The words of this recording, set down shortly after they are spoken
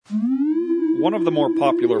One of the more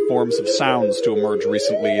popular forms of sounds to emerge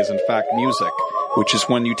recently is in fact music, which is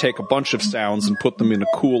when you take a bunch of sounds and put them in a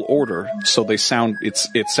cool order, so it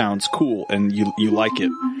sounds cool and you like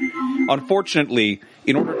it. Unfortunately,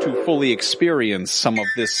 in order to fully experience some of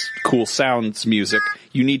this cool sounds music,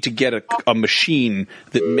 you need to get a machine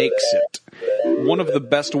that makes it. One of the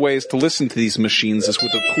best ways to listen to these machines is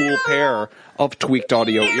with a cool pair of tweaked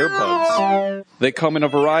audio earbuds. They come in a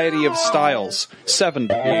variety of styles, 7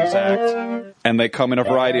 to be exact, and they come in a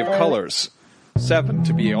variety of colors, 7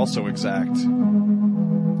 to be also exact.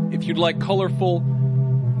 If you'd like colorful,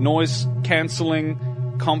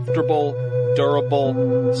 noise-canceling, comfortable,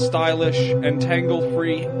 durable, stylish, and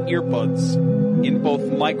tangle-free earbuds in both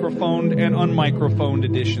microphoned and unmicrophoned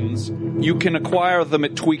editions, you can acquire them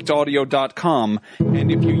at tweakedaudio.com,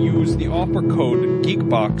 and if you use the offer code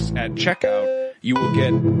GEEKBOX at checkout, you will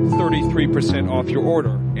get 33% off your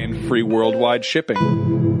order and free worldwide shipping.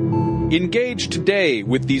 Engage today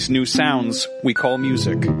with these new sounds we call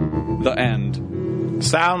music. The end.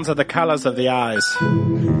 Sounds are the colors of the eyes.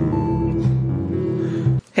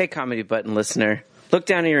 Hey, Comedy Button listener, look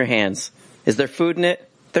down at your hands. Is there food in it?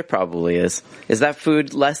 There probably is. Is that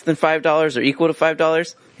food less than $5 or equal to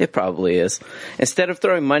 $5? It probably is. Instead of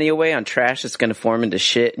throwing money away on trash that's going to form into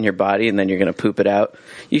shit in your body and then you're going to poop it out,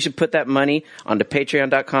 you should put that money onto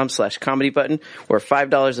patreon.com/comedybutton, where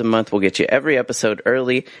 $5 a month will get you every episode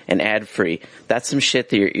early and ad-free. That's some shit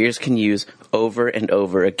that your ears can use over and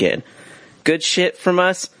over again. Good shit from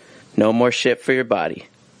us, no more shit for your body.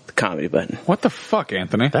 The Comedy Button. What the fuck,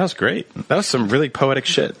 Anthony? That was great. That was some really poetic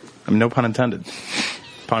shit. No pun intended.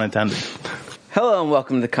 Pun intended. Hello and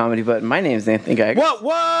welcome to the Comedy Button. My name is Anthony Gallegos.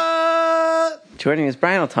 What? Joining me is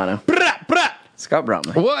Brian Altano. Scott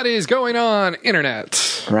Bromley. What is going on,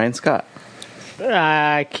 Internet? Ryan Scott.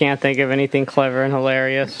 I can't think of anything clever and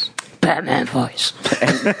hilarious. Batman voice.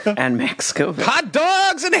 And Max Scoville. Hot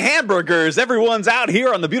dogs and hamburgers. Everyone's out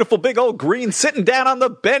here on the beautiful big old green, sitting down on the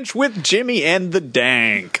bench with Jimmy and the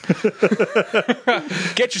Dank.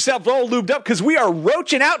 Get yourself all lubed up, because we are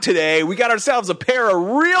roaching out today. We got ourselves a pair of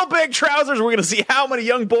real big trousers. We're going to see how many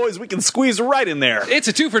young boys we can squeeze right in there. It's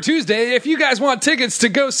a 2 for Tuesday. If you guys want tickets to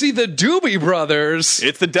go see the Doobie Brothers,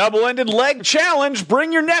 It's the double-ended leg challenge.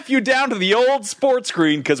 Bring your nephew down to the old sports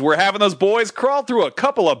screen, because we're having those boys crawl through a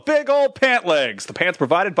couple of big old pant legs. The pants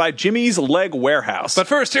provided by Jimmy's Leg Warehouse. but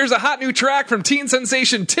first, here's a hot new track from teen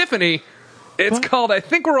sensation Tiffany. It's called I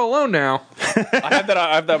Think We're Alone Now. I have that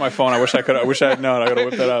on my phone. I wish I had known. I gotta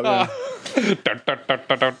whip that out. Yeah.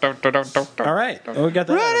 All right. Well, we got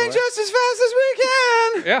that. Running just as fast as we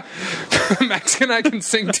can. Yeah. Max and I can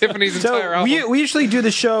sing Tiffany's entire So album. we usually do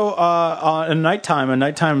the show on a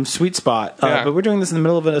nighttime sweet spot, Yeah. but we're doing this in the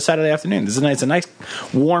middle of a Saturday afternoon. This is nice. It's a nice,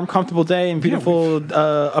 warm, comfortable day in beautiful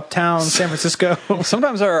uptown San Francisco.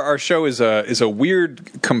 Sometimes our show is a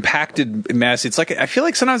weird compacted mess. It's like, I feel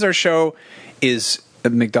like sometimes our show is a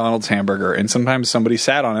McDonald's hamburger, and sometimes somebody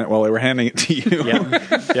sat on it while they were handing it to you.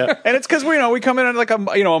 Yeah. And it's because we come in on like a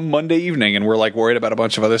Monday evening, and we're like worried about a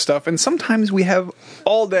bunch of other stuff. And sometimes we have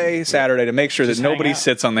all day Saturday to make sure that nobody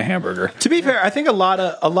sits on the hamburger. To be fair, I think most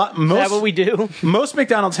Is that what we do? most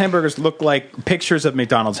McDonald's hamburgers look like pictures of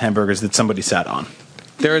McDonald's hamburgers that somebody sat on.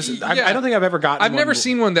 I don't think I've ever gotten. I've never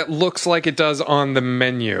seen one that looks like it does on the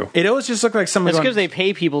menu. It always just looked like somebody. That's because they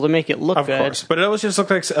pay people to make it look Of good. course, but it always just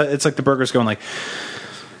looked like it's like the burger's going like.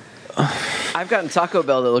 I've gotten Taco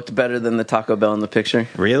Bell that looked better than the Taco Bell in the picture.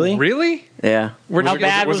 Really? Really? Yeah. How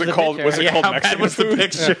bad was it the called? picture? Was it called How bad Mexican was the food?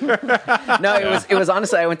 picture? No, it was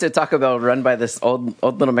honestly, I went to Taco Bell run by this old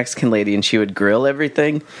little Mexican lady, and she would grill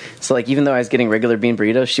everything. So like, even though I was getting regular bean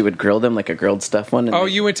burritos, she would grill them like a grilled stuff one. And Oh,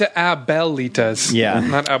 you went to Abuelitas. Yeah.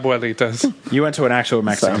 Not Abuelitas. You went to an actual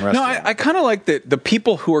Mexican So- restaurant. No, I kind of like that the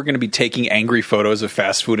people who are going to be taking angry photos of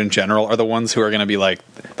fast food in general are the ones who are going to be like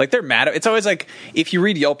they're mad. It's always like if you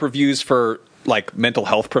read Yelp reviews for like mental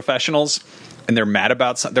health professionals and they're mad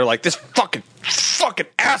about something, they're like, this fucking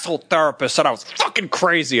asshole therapist said I was fucking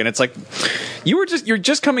crazy, and it's like you're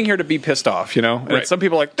just coming here to be pissed off, And Right. some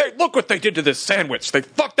people are like, look what they did to this sandwich. They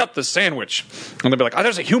fucked up the sandwich, and they'll be like, oh,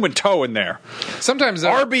 there's a human toe in there. Sometimes,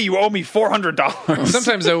 Arby, you owe me $400.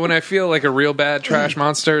 sometimes though, when I feel like a real bad trash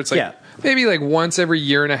monster, it's like Yeah. maybe like once every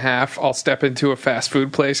year and a half, I'll step into a fast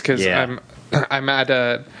food place because Yeah.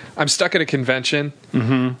 I'm stuck at a convention,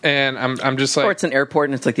 and I'm just or like, it's an airport,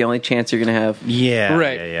 and it's like the only chance you're gonna have. Yeah.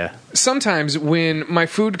 Right. Yeah. sometimes when my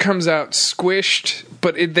food comes out squished,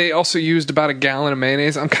 but they also used about a gallon of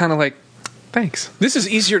mayonnaise, I'm kind of like, thanks. This is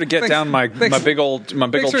easier to get down my big old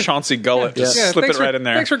for- Chauncey gullet. Just slip it right in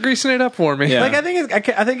there. Thanks for greasing it up for me. Yeah. Like I think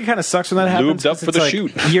it kind of sucks when that happens. Lubed up 'cause for it's the like,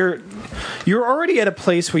 shoot. You're already at a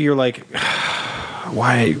place where you're like,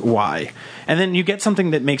 why? And then you get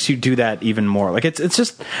something that makes you do that even more. Like it's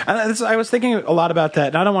just. I was thinking a lot about that.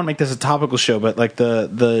 And I don't want to make this a topical show, but like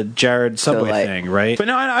the Jared Subway thing, right? But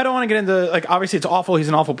no, I don't want to get into like. Obviously, it's awful. He's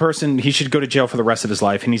an awful person. He should go to jail for the rest of his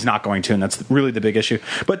life, and he's not going to. And that's really the big issue.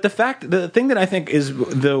 But the thing that I think is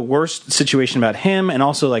the worst situation about him, and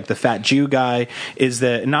also like the fat Jew guy, is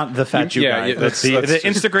that not the fat Jew guy. The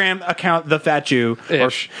Instagram account, the fat Jew,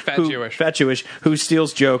 fat Jewish, who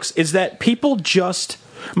steals jokes. Is that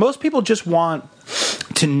most people just want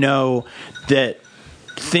to know that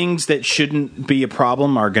things that shouldn't be a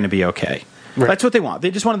problem are going to be okay. Right. That's what they want. They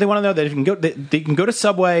want to know that they can go to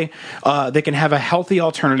Subway, they can have a healthy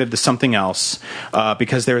alternative to something else,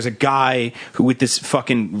 because there was a guy who with this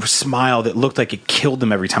fucking smile that looked like it killed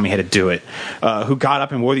him every time he had to do it, who got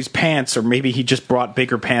up and wore these pants, or maybe he just brought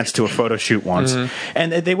bigger pants to a photo shoot once,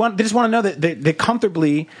 and they just want to know that they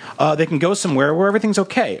comfortably they can go somewhere where everything's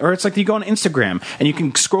okay. Or it's like you go on Instagram and you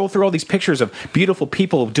can scroll through all these pictures of beautiful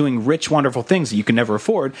people doing rich, wonderful things that you can never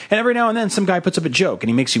afford, and every now and then some guy puts up a joke and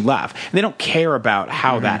he makes you laugh, and they don't care about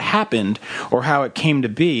how that happened or how it came to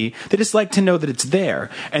be. They just like to know that it's there.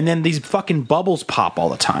 And then these fucking bubbles pop all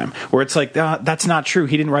the time where it's like, that's not true.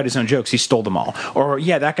 He didn't write his own jokes. He stole them all. Or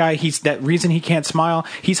yeah, that guy, that reason he can't smile,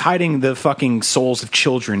 he's hiding the fucking souls of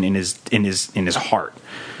children in his heart.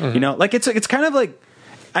 You know, like it's kind of like,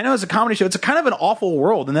 I know it's a comedy show. It's a kind of an awful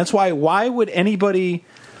world. And that's why would anybody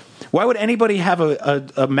have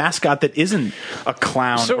a mascot that isn't a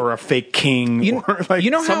clown or a fake king or like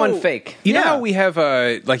someone fake? You know how we have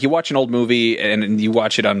like you watch an old movie and you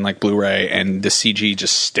watch it on like Blu-ray and the CG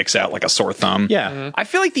just sticks out like a sore thumb. Yeah. I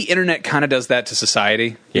feel like the internet kind of does that to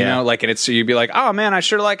society. You know, like, and it's, you'd be like, oh man, I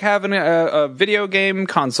sure like having a video game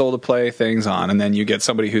console to play things on, and then you get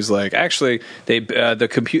somebody who's like, actually,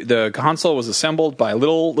 the console was assembled by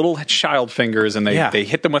little child fingers, and they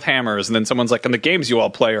hit them with hammers, and then someone's like, and the games you all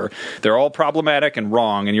play they're all problematic and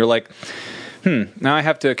wrong, and you're like, now I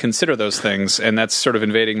have to consider those things, and that's sort of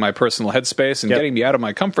invading my personal headspace and getting me out of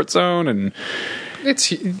my comfort zone, and it's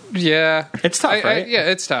tough, right?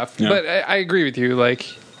 It's tough. Yeah. But I agree with you.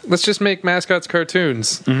 Like, let's just make mascots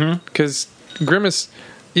cartoons, because Grimace,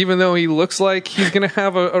 even though he looks like he's going to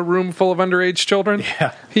have a room full of underage children,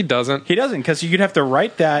 he doesn't. He doesn't, because you'd have to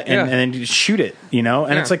write that and then shoot it, you know?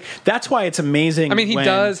 And it's like, that's why it's amazing. I mean, he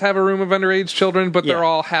does have a room of underage children, but they're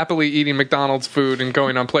all happily eating McDonald's food and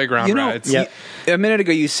going on playground rides. A minute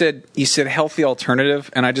ago, you said healthy alternative,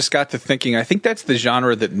 and I just got to thinking, I think that's the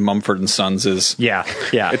genre that Mumford & Sons is. Yeah.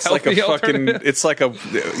 It's like a fucking, it's like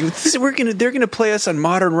they're gonna play us on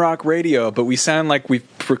modern rock radio, but we sound like we've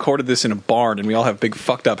recorded this in a barn, and we all have big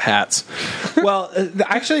fucked up hats. Well,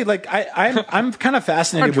 actually, like I'm kind of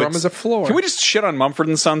fascinated. Our drum is a floor. Can we just shit on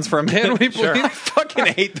Mumford & Sons for a minute? Can we please? I fucking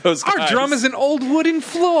hate those guys. Our drum is an old wooden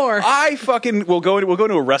floor. I fucking we'll go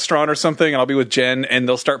to a restaurant or something, and I'll be with Jen, and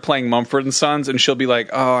they'll start playing Mumford & Sons, and she'll be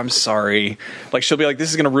like, "Oh, I'm sorry." Like, she'll be like,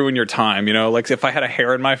 "This is going to ruin your time," you know? Like, if I had a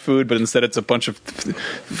hair in my food, but instead it's a bunch of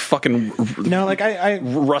fucking I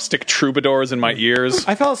rustic troubadours in my ears.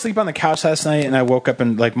 I fell asleep on the couch last night, and I woke up,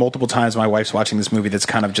 and like multiple times my wife's watching this movie that's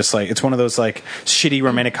kind of just like, it's one of those like shitty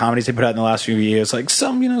romantic comedies they put out in the last few years, like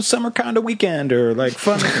Summer Kind of Weekend, or like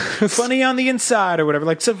funny on the Inside, or whatever,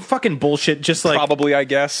 like some fucking bullshit, just like probably, I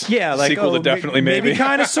guess. Yeah, like sequel to definitely maybe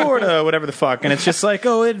kind of sorta, whatever the fuck, and it's just like,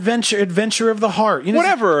 adventure of the heart, you know,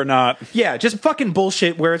 whatever or not. Yeah, just fucking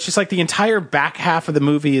bullshit where it's just like the entire back half of the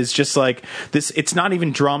movie is just like this. It's not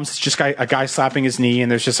even drums. It's just a guy slapping his knee,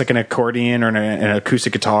 and there's just like an accordion or an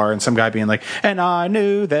acoustic guitar, and some guy being like, "And I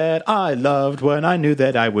knew that I loved when I knew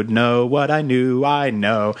that I would know what I knew I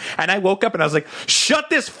know." And I woke up and I was like, "Shut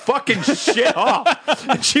this fucking shit off!"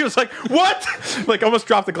 And she was like, "What?" Like, almost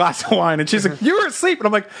dropped a glass of wine, and she's like, "You were asleep." And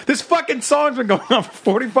I'm like, "This fucking song's been going on for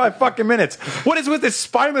 45 fucking minutes. What is with this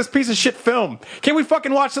spineless piece of shit film? Can we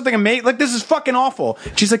fucking watch something amazing? Like, this is fucking awful."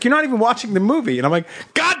 She's like, "You're not even watching the movie." And I'm like,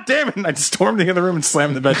 "God damn it." And I stormed into the other room and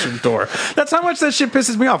slammed the bedroom door. That's how much that shit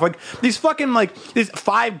pisses me off. Like, these fucking, like, these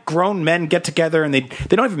 5 grown men get together and they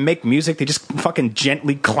don't even make music. They just fucking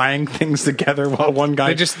gently clang things together while one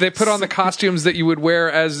guy... They put on the costumes that you would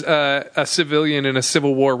wear as a civilian in a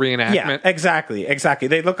Civil War reenactment. Yeah, exactly.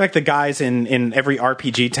 They look like the guys in every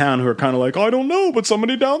RPG town who are kind of like, "I don't know, but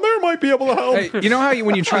somebody down there might be able to help." Hey, you know how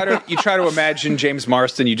when you try to imagine James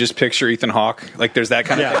Marsden, you just picture Ethan Hawke? Like, there's that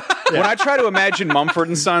kind of thing. Yeah. When I try to imagine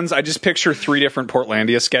Mumford & Sons, I just picture 3 different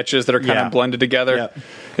Portlandia sketches that are kind of blended together. Yeah.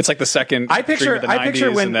 It's like the second. I picture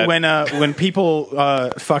when people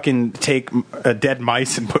fucking take dead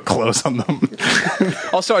mice and put clothes on them.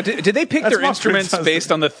 Also, did they pick their Mumford instruments Sons.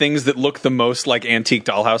 based on the things that look the most like antique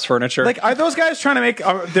dollhouse furniture? Like, are those guys trying to make?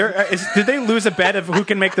 Did they lose a bet of who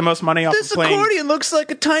can make the most money off of playing? looks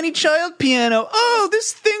like a tiny child piano. Oh,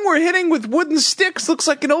 this thing we're hitting with wooden sticks looks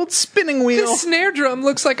like an old spinning wheel. This snare drum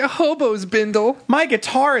looks like a hobo's bindle. My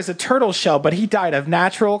guitar is a turtle shell, but he died of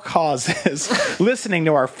natural causes. Listening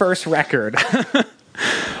to our first record.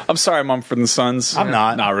 I'm sorry, Mumford and Sons. I'm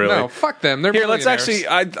not. Not really. No, fuck them. They're Here, let's millionaires.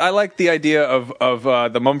 actually. I like the idea of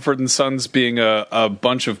the Mumford and Sons being a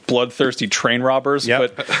bunch of bloodthirsty train robbers.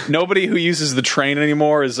 Yep. But nobody who uses the train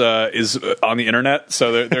anymore is on the internet.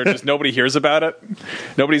 So they're just nobody hears about it.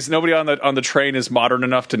 Nobody on the train is modern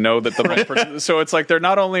enough to know that the Mumford. So it's like they're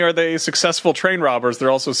not only are they successful train robbers,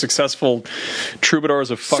 they're also successful troubadours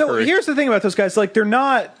of fuckery. So here's the thing about those guys: like, they're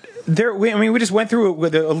not. We just went through it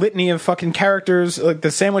with a litany of fucking characters, like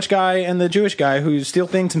the sandwich guy and the Jewish guy who steal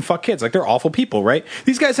things and fuck kids. Like, they're awful people, right?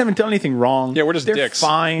 These guys haven't done anything wrong. Yeah, we're just they're dicks.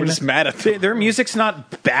 Fine. We're just mad at them. Their music's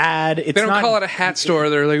not bad. It's They don't not, call it a hat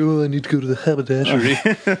store. They're like, oh, I need to go to the haberdashery.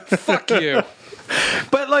 Fuck you.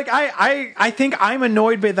 But like, I think I'm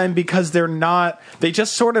annoyed by them because they're not. They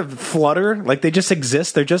just sort of flutter, like they just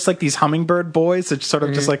exist. They're just like these hummingbird boys that sort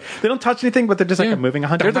of just like they don't touch anything, but they're just like moving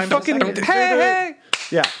 100. They're the fucking Hey!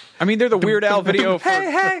 yeah. I mean, they're the Weird Al video.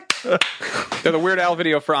 Hey! They're the Weird Al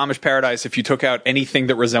video for Amish Paradise. If you took out anything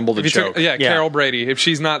that resembled a joke, Yeah, Carol Brady. If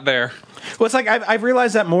she's not there. Well, it's like I've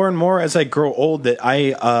realized that more and more as I grow old that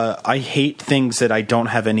I hate things that I don't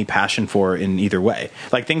have any passion for in either way.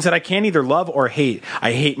 Like things that I can either love or hate.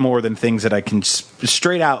 I hate more than things that I can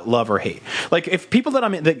straight out love or hate. Like if people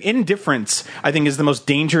that the indifference, I think, is the most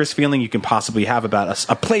dangerous feeling you can possibly have about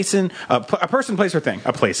a person, place, or thing.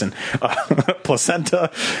 A place in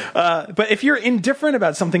placenta. But if you're indifferent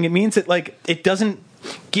about something, it means that like it doesn't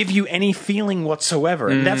give you any feeling whatsoever.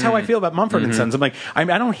 And that's how I feel about Mumford and Sons. I'm like, I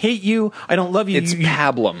don't hate you. I don't love you. it's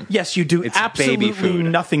pablum. Yes, you do It's absolutely baby food.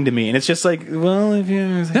 nothing to me. And it's just like, well, if you...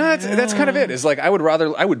 No, that's kind of it. It's like I would rather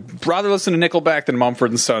listen to Nickelback than Mumford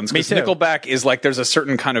and Sons, because Me too. Nickelback is like there's a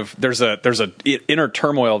certain kind of there's a inner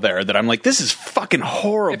turmoil there that I'm like, this is fucking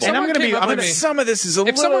horrible. And I'm gonna be- some of this is a If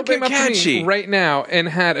little someone bit came up to catchy. me right now and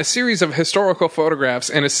had a series of historical photographs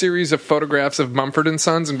and a series of photographs of Mumford and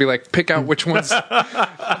Sons and be like, pick out which one's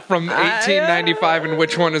from 1895 and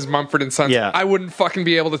which one is Mumford and Sons, Yeah. I wouldn't fucking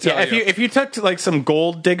be able to tell you. If you took like some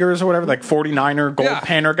gold diggers or whatever, like 49er gold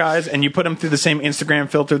panner guys, and you put them through the same Instagram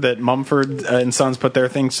filter that Mumford and Sons put their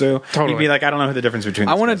things through, Totally. you'd be like, I don't know who the difference between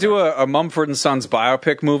I these want to guys do are. a Mumford and Sons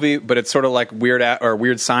biopic movie, but it's sort of like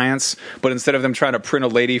Weird Science. But instead of them trying to print a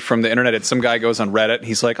lady from the internet, it's some guy goes on Reddit. And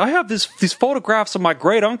he's like, I have these photographs of my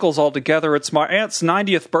great uncles all together. It's my aunt's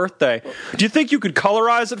 90th birthday. Do you think you could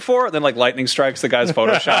colorize it for it? And then like lightning strikes the guy's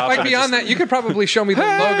Photoshop. like beyond that, you could probably show me the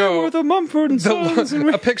logo, We're the Mumford and Sons.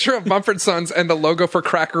 a picture of Mumford Sons and the logo for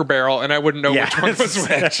Cracker Barrel, and I wouldn't know which one was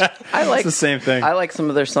which. I like It's the same thing. I like some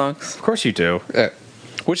of their songs. Of course you do.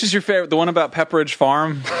 Which is your favorite? The one about Pepperidge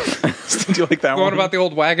Farm? Do you like that The one? one about the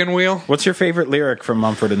old wagon wheel. What's your favorite lyric from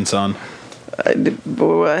Mumford and Son?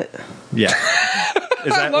 What? Yeah.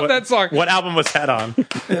 Is I love that song. What album was that on?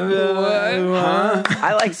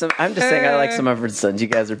 I like some. I'm just saying I like some Mumford and Sons. You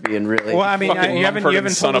guys are being really. Well, I mean, Fucking you haven't Mumford and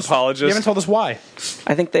told Son us. apologist. You haven't told us why.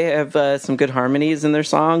 I think they have some good harmonies in their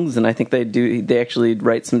songs, and I think they do. They actually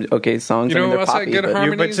write some okay songs. You know I mean, who they're else had poppy, good but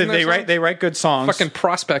harmony? But so in their songs? they write good songs. Fucking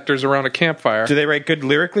prospectors around a campfire. Do they write good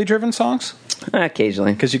lyrically driven songs?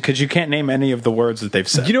 occasionally. Because you can't name any of the words that they've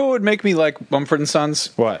said. You know what would make me like Mumford and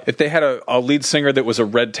Sons? What? If they had a lead singer that was a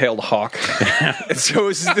red-tailed hawk. And so it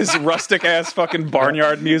was this rustic-ass fucking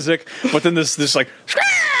barnyard music, but then this like...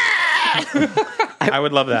 I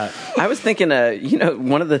would love that. I was thinking,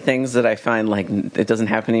 one of the things that I find like it doesn't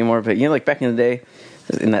happen anymore, but like back in the day,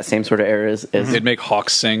 in that same sort of era, is They'd make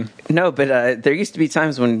hawks sing. no, but there used to be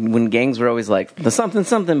times when gangs were always like the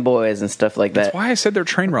something boys and stuff like that. That's why I said they're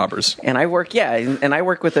train robbers. And I work, and I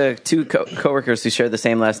work with two coworkers who share the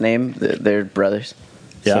same last name. They're brothers.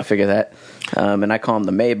 Yeah. So I figure that. And I call them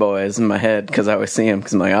the May Boys in my head because I always see them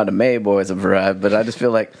because I'm like, the May Boys have arrived. But I just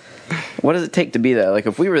feel like, what does it take to be that? Like,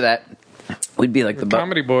 if we were that, we'd be like the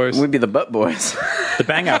Comedy Boys. We'd be the Butt Boys. The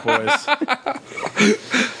Bang Out Boys.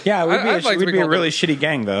 Yeah, I'd like to we'd be be a called really the- shitty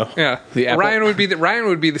gang, though. Yeah, The Apple- Ryan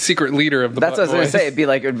would be the secret leader of the. That's Butt what I was Boys. going to say. It'd be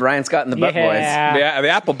like Brian Scott and the Butt Boys. Yeah. The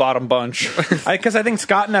Apple Bottom Bunch. Because I think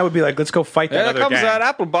Scott and I would be like, let's go fight that There other comes gang. that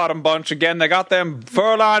Apple Bottom Bunch again. They got them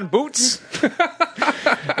fur-lined boots.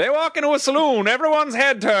 They walk into a saloon. Everyone's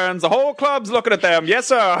head turns. The whole club's looking at them. Yes,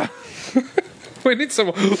 sir. We need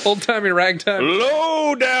some old timey ragtime.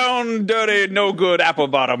 Low down, dirty, no good apple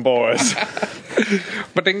bottom boys.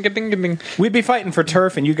 But ding ding ding. We'd be fighting for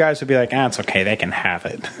turf, and you guys would be like, it's okay, they can have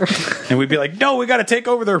it. And we'd be like, no, we got to take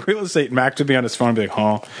over their real estate. And Max would be on his phone and be like,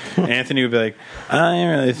 oh. And Anthony would be like, I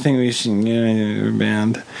really think we should get a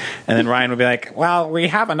band. And then Ryan would be like, well, we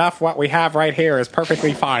have enough. What we have right here is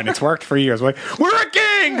perfectly fine. It's worked for years. We're like, we're a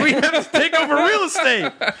gang. We have to take over real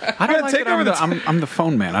estate. I don't like that I'm the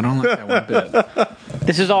phone man. I don't like that one bit.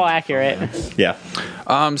 This is all accurate. Yeah.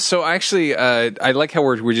 So actually, I like how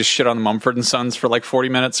we just shit on the Mumford and Sons for like 40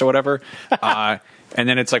 minutes or whatever. And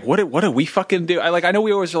then it's like, what do we fucking do? I know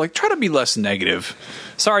we always are like, try to be less negative.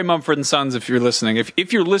 Sorry, Mumford and Sons, if you're listening.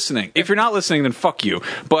 If you're listening. If you're not listening, then fuck you.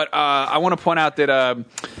 But I want to point out that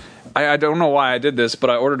I don't know why I did this, but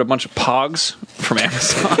I ordered a bunch of POGs from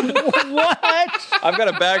Amazon. What? I've got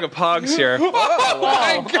a bag of POGs here.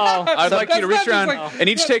 I'd like you to reach around and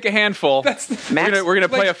each take a handful. We're gonna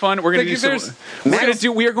play a fun. We're gonna do some.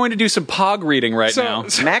 We are going to do some POG reading now.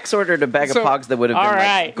 Max ordered a bag of POGs that would have been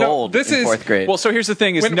like gold in 4th grade. Well, so here's the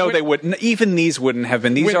thing: they wouldn't. Even these wouldn't have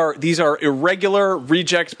been. These are irregular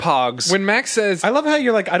reject POGs. When Max says, I love how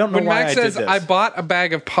you're like, I don't know why Max I did says, this. I bought a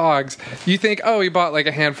bag of POGs. You think, oh, he bought like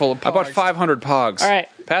a handful of POGs. I bought 500 POGs. All right,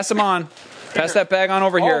 pass them on. Pass that bag on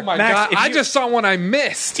over here. Oh my Max, God! I just saw one I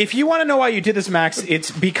missed. If you want to know why you did this, Max,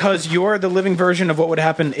 it's because you're the living version of what would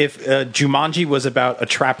happen if Jumanji was about a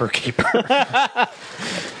trapper keeper.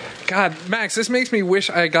 God, Max, this makes me wish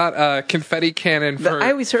I got a confetti cannon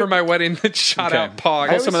for my wedding that shot out POG.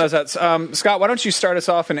 Pull some of those out. Scott, why don't you start us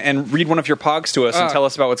off and read one of your POGs to us and tell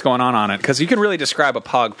us about what's going on it? Because you can really describe a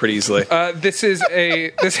POG pretty easily. This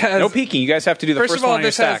has no peeking. You guys have to do the first one on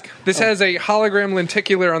your stack. This has a hologram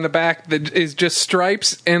lenticular on the back that is just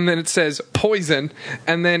stripes, and then it says poison,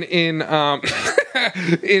 and then in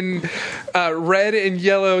red and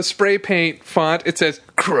yellow spray paint font it says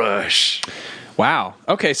crush. Wow.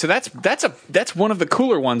 Okay, so that's one of the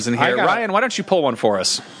cooler ones in here. Ryan, why don't you pull one for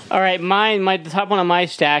us? all right. The top one on my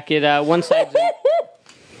stack. One side's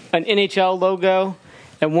an NHL logo,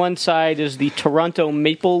 and one side is the Toronto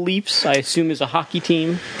Maple Leafs. I assume is a hockey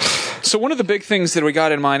team. So one of the big things that we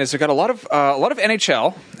got in mind is we got a lot of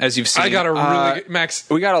NHL, as you've seen. I got a really good, Max.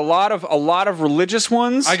 We got a lot of religious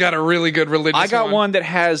ones. I got a really good religious one. I got one that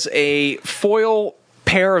has a foil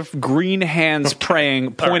pair of green hands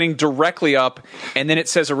praying, pointing directly up, and then it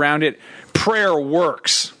says around it, prayer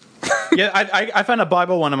works. Yeah, I found a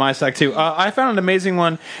Bible one in my stack too. I found an amazing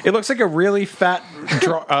one. It looks like a really fat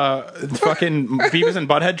fucking Beavis and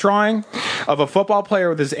Butthead drawing of a football player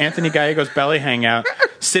with his Anthony Gallegos belly hang out,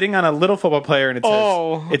 sitting on a little football player, and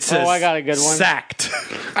it says I got a good one. Sacked.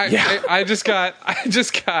 I just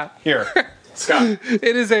got Here. Scott.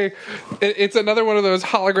 It's another one of those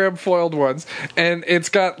hologram foiled ones, and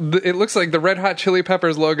it looks like the Red Hot Chili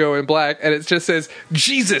Peppers logo in black, and it just says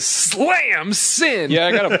Jesus slams sin.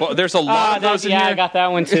 Yeah, there's a lot of those in here. I got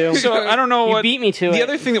that one too. So I don't know you beat me to it. The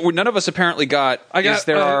other thing that none of us apparently got is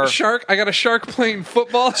there are shark. I got a shark playing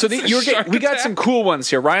football. So we got some cool ones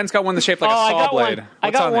here. Ryan's got one that's shaped like a saw blade.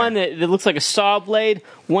 I got one that looks like a saw blade.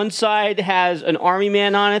 One side has an army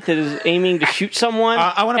man on it that is aiming to shoot someone,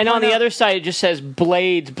 and on the other side it just says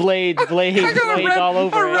blades all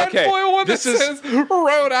over it. Okay, foil one this says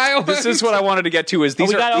Rhode Island. This is what I wanted to get to. Is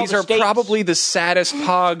these are probably the saddest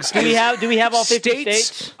POGs. Do we have all 50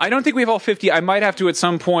 states? I don't think we have all 50. I might have to at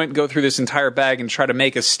some point go through this entire bag and try to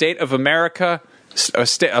make a state of America.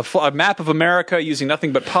 A map of America using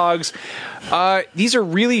nothing but POGs. These are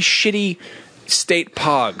really shitty state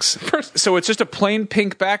POGs. So it's just a plain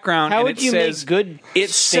pink background. How and would you make good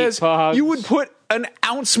state POGs? You would put an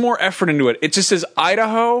ounce more effort into it. It just says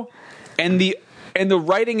Idaho, and the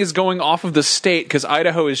writing is going off of the state because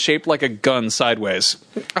Idaho is shaped like a gun sideways.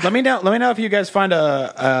 Let me know if you guys find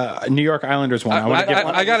a New York Islanders one. I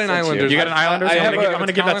got an Islanders. You got an Islanders? I'm going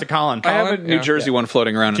to give that to Colin. I have a New Jersey one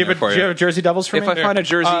floating around in there for you. Do you have Jersey Devils for me? If I find a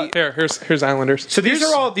Jersey... here's Islanders. So these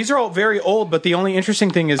are all very old, but the only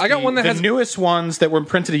interesting thing is the newest ones that were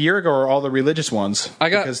printed a year ago are all the religious ones.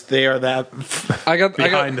 Because they are that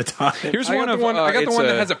behind the time. Here's I got the one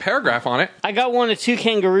that has a paragraph on it. I got one of two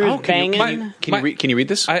kangaroos banging. Can you read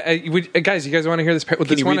this? Guys, you guys want to hear this?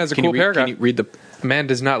 This one has a cool paragraph. Can you read the... Man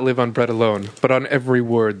does not live on bread alone, but on every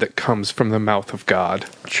word that comes from the mouth of God.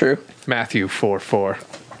 True. Matthew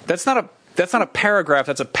 4:4. That's not a paragraph.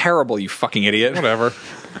 That's a parable. You fucking idiot. Whatever.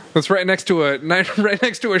 It's right next to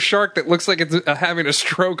a shark that looks like it's having a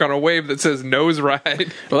stroke on a wave that says nose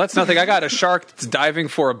ride. Well, that's nothing. I got a shark that's diving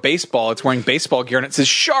for a baseball. It's wearing baseball gear and it says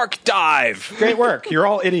shark dive. Great work. You're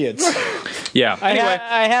all idiots. Yeah. Anyway,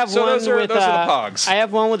 I have one those are the POGs. I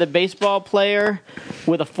have one with a baseball player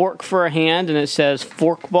with a fork for a hand and it says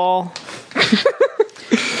fork ball.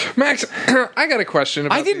 Max, I got a question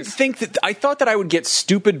about I thought that I would get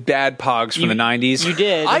stupid bad pogs from the 90s. You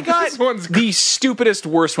did. I got the stupidest,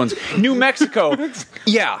 worst ones. New Mexico.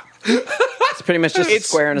 Yeah. It's pretty much just a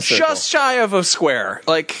square and a circle. Just shy of a square.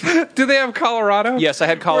 Like, do they have Colorado? Yes, I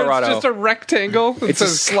had Colorado. Where it's just a rectangle. It's a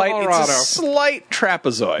slight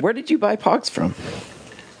trapezoid. Where did you buy pogs from?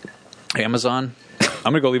 Amazon.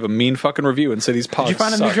 I'm gonna go leave a mean fucking review and say these pogs. Did you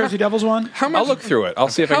find a New Jersey Devils one? I'll look through it. I'll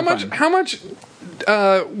see if I can find it. How much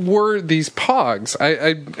were these pogs?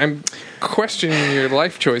 I'm questioning your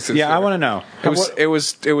life choices. Yeah, here. I want to know. It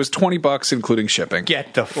was $20 including shipping.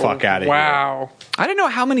 Get the fuck out of here! Wow. I didn't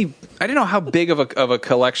know how big of a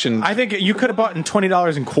collection. I think you could have bought in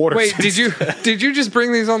 $20 in quarters. Wait, did you just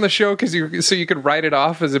bring these on the show so you could write it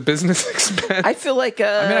off as a business expense? I feel like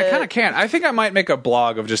I kind of can't. I think I might make a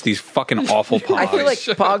blog of just these fucking awful pogs. I feel like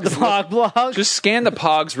pogs. The Pog blog. Just scan the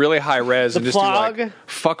pogs really high res and just plog? do like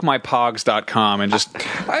fuckmypogs.com and just.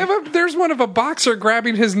 There's one of a boxer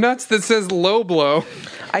grabbing his nuts that says low blow.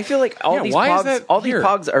 I feel like all these why is pogs, that all these here?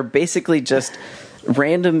 pogs are basically just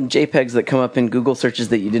random JPEGs that come up in Google searches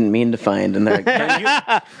that you didn't mean to find, and they're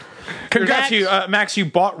like, Congrats to you, Max. You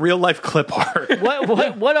bought real life clip art.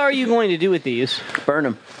 What are you going to do with these? burn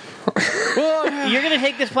them. Well, you're going to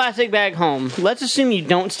take this plastic bag home. Let's assume you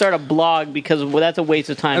don't start a blog because that's a waste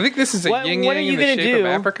of time. I think this is a yin yang in the shape of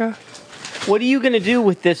Africa. What are you going to do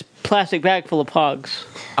with this plastic bag full of pogs?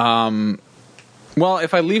 Well,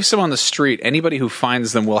 if I leave some on the street, anybody who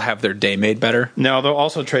finds them will have their day made better. No, they'll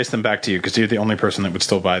also trace them back to you because you're the only person that would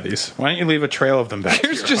still buy these. Why don't you leave a trail of them back?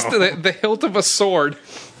 Here's just the hilt of a sword.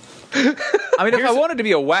 I mean, if I wanted to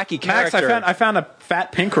be a wacky character, Max, I found a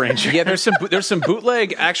fat pink ranger. Yeah, there's some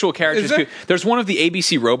bootleg actual characters. There's one of the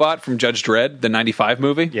ABC robot from Judge Dredd, the '95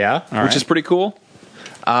 movie. Yeah, which is pretty cool.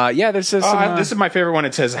 Yeah, there's this. This is my favorite one.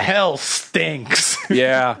 It says "Hell stinks."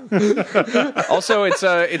 Yeah. Also, it's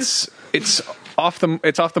off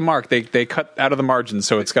the mark. They cut out of the margins,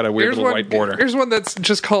 so it's got a weird little white border. Here's one that's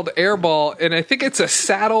just called Airball, and I think it's a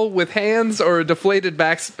saddle with hands or a deflated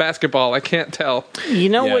basketball. I can't tell. You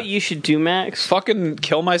know what you should do, Max? Fucking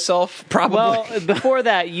kill myself, probably. Well, before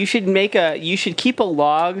that, you should keep a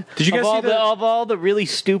log. Did you guys see of all the really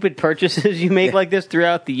stupid purchases you make like this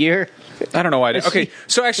throughout the year? I don't know why I did. Okay,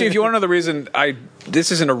 so actually, if you want to know the reason,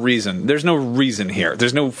 this isn't a reason. There's no reason here.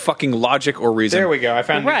 There's no fucking logic or reason. There we go. I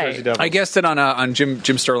found New Jersey Devils. I guessed it on Jim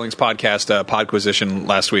Sterling's podcast, Podquisition,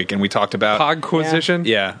 last week, and we talked about Podquisition.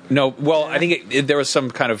 Yeah. No. Well, I think there was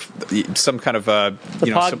some kind of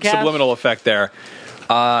subliminal effect there.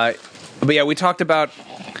 But yeah, we talked about.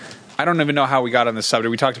 I don't even know how we got on this subject.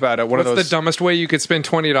 We talked about one of those. What's the dumbest way you could spend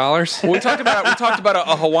 $20? Well, we talked about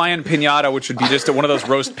a Hawaiian piñata, which would be just one of those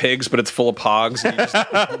roast pigs, but it's full of pogs. And you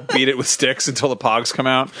just beat it with sticks until the pogs come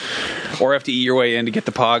out, or have to eat your way in to get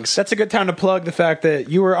the pogs. That's a good time to plug the fact that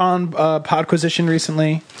you were on Podquisition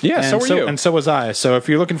recently. Yeah, so were you, and so was I. So if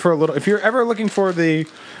you're ever looking for the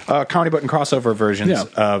Comedy Button crossover versions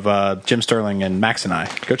of Jim Sterling and Max and I,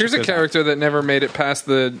 go Here's a character that never made it past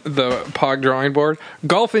the Pog drawing board.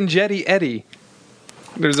 Golf and Jetty Eddie.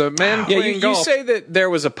 There's a man playing golf. You say that there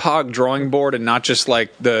was a Pog drawing board and not just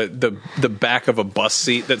like the back of a bus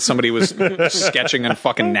seat that somebody was sketching on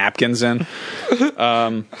fucking napkins in. We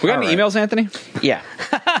got any emails, Anthony? Yeah.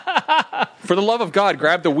 For the love of God,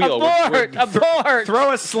 grab the wheel. Abort!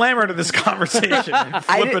 Throw a slammer to this conversation and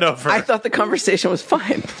flip it over. I thought the conversation was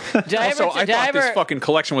fine. I thought this fucking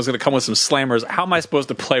collection was going to come with some slammers. How am I supposed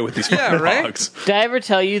to play with these fucking pogs? Did I ever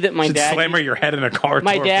tell you that my dad slammer your head in a car?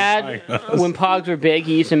 My dad, when pogs were big,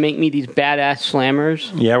 he used to make me these badass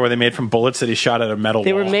slammers. Yeah, were they made from bullets that he shot at a metal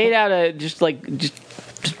They wall? were made out of just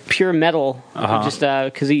pure metal, just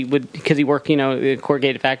because he worked, a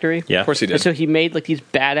corrugated factory. Yeah, of course he did. And so he made like these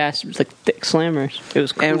badass, like thick slammers. It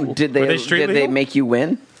was cool. And did they make you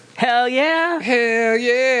win? Hell yeah! Hell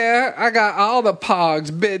yeah! I got all the pogs,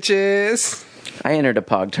 bitches. I entered a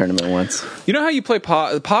Pog tournament once. You know how you play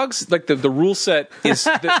Pogs? Like the rule set is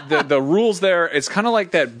the rules there. It's kind of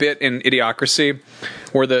like that bit in Idiocracy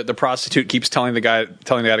where the prostitute keeps telling the guy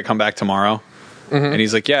to come back tomorrow, and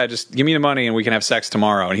he's like, "Yeah, just give me the money and we can have sex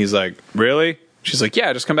tomorrow." And he's like, "Really?" She's like,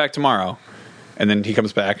 "Yeah, just come back tomorrow." And then he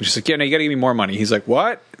comes back and she's like, "Yeah, no, you got to give me more money." He's like,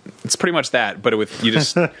 "What?" It's pretty much that, but with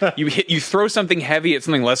you throw something heavy at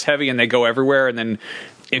something less heavy, and they go everywhere, and then.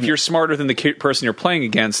 If you're smarter than the person you're playing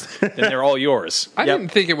against, then they're all yours. I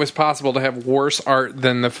didn't think it was possible to have worse art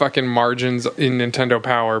than the fucking margins in Nintendo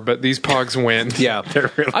Power, but these pogs win. Yeah,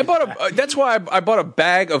 really that's why I bought a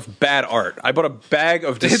bag of bad art. I bought a bag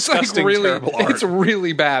of disgusting, terrible art. It's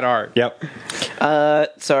really bad art. Yep.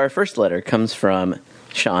 So our first letter comes from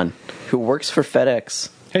Sean, who works for FedEx.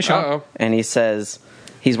 Hey, Sean. Uh-oh. And he says,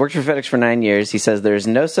 He's worked for FedEx for 9 years. He says there's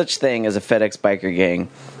no such thing as a FedEx biker gang.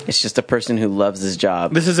 It's just a person who loves his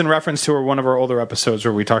job. This is in reference to one of our older episodes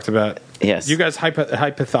where we talked about. Yes. You guys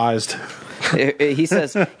hypothesized. He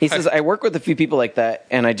says, I work with a few people like that,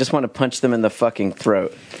 and I just want to punch them in the fucking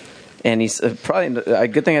throat. And he's probably a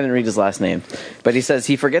good thing I didn't read his last name. But he says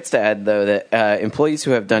he forgets to add, though, that employees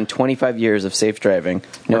who have done 25 years of safe driving,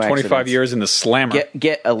 no or 25 accidents, years in the slammer,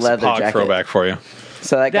 get a leather jacket. Throwback for you.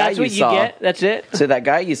 So that guy That's what you saw, get? That's it? So that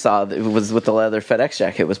guy you saw that was with the leather FedEx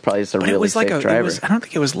jacket was probably just a really safe driver. I don't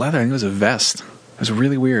think it was leather. I think it was a vest. It was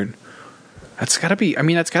really weird. That's got to be. I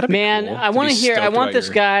mean, that's got to be. Man, cool I want to hear. I want this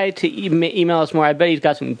guy to email us more. I bet he's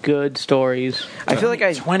got some good stories. I feel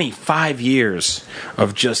like 25 years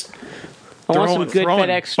of just. I want some good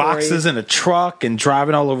FedEx boxes stories. in a truck and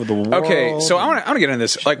driving all over the world. Okay, so I want to get into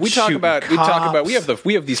this. Like we talk about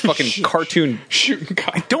we have these fucking cartoon shooting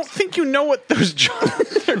cops. I don't think you know what those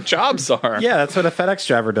their jobs are. Yeah, that's what a FedEx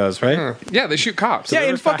driver does, right? Yeah, they shoot cops. Yeah,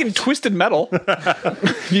 in fucking Twisted Metal.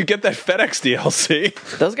 You get that FedEx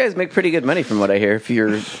DLC. those guys make pretty good money from what I hear. If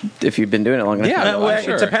you've been doing it long enough. Yeah,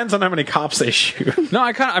 It depends on how many cops they shoot. No,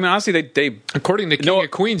 I mean honestly, they According to King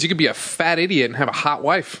of Queens, you could be a fat idiot and have a hot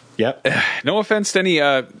wife. Yep. No offense to any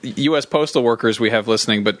U.S. postal workers we have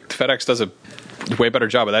listening, but FedEx does a way better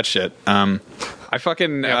job of that shit. I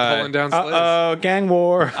fucking pulling down slaves. Gang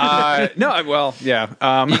war. No, well,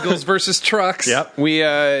 yeah. Eagles versus trucks. Yep.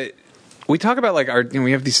 We talk about like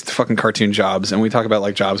we have these fucking cartoon jobs, and we talk about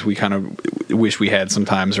like jobs we kind of wish we had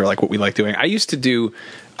sometimes, or like what we like doing. I used to do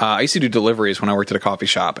deliveries when I worked at a coffee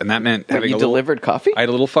shop, and that meant having delivered coffee? I had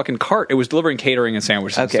a little fucking cart. It was delivering catering and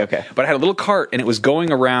sandwiches. And stuff. Okay. But I had a little cart, and it was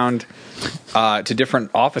going around to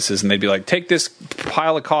different offices, and they'd be like, "Take this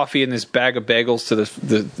pile of coffee and this bag of bagels to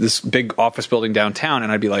this big office building downtown,"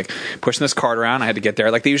 and I'd be like pushing this cart around. I had to get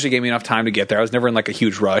there. Like they usually gave me enough time to get there. I was never in like a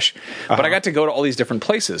huge rush, but I got to go to all these different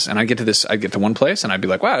places, and I'd get to one place, and I'd be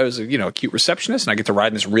like, "Wow, it was a cute receptionist," and I get to ride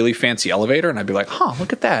in this really fancy elevator, and I'd be like, "Huh,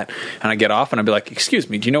 look at that," and I get off, and I'd be like, "Excuse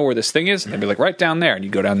me, do you know where this thing is?" And they'd be like, "Right down there," and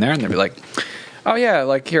you go down there, and they'd be like, "Oh yeah,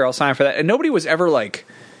 like here, I'll sign for that." And nobody was ever like,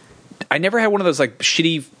 I never had one of those like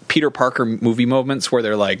shitty Peter Parker movie moments where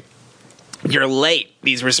they're like, "You're late.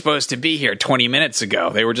 These were supposed to be here 20 minutes ago."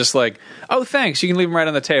 They were just like, "Oh, thanks. You can leave them right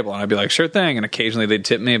on the table." And I'd be like, "Sure thing." And occasionally they'd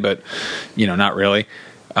tip me, but not really.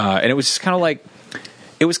 And it was just kind of like,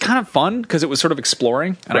 it was kind of fun because it was sort of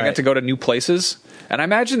exploring, and I got to go to new places. And I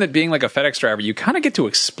imagine that being like a FedEx driver, you kind of get to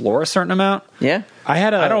explore a certain amount. Yeah. I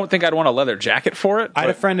don't think I'd want a leather jacket for it. I had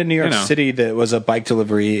a friend in New York City that was a bike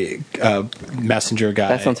delivery messenger guy.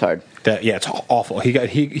 That sounds hard. It's awful.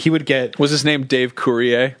 He would get. Was his name Dave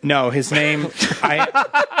Courier? No, his name. From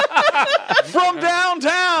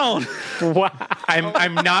downtown. Wow.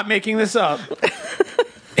 I'm not making this up.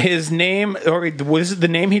 His name, or was the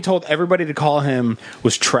name he told everybody to call him,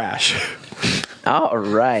 was Trash. All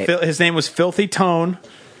right. His name was Filthy Tone,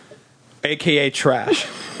 a.k.a. Trash.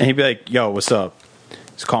 And he'd be like, "Yo, what's up?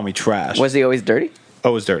 Just call me Trash." Was he always dirty?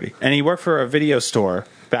 Always dirty. And he worked for a video store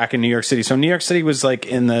back in New York City. So New York City was like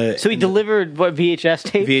in the... So he delivered, what, VHS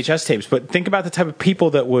tapes? VHS tapes. But think about the type of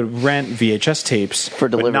people that would rent VHS tapes for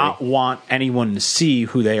delivery, but not want anyone to see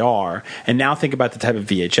who they are. And now think about the type of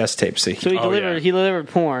VHS tapes that he delivered. He delivered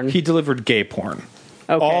porn. He delivered gay porn.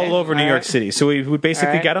 Okay. All over New York City. So he would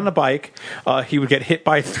basically get on a bike. He would get hit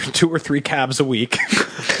by 2 or 3 cabs a week.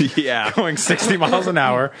 Yeah. Going 60 miles an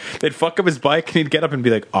hour. They'd fuck up his bike, and he'd get up and be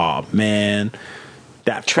like, "Oh, man.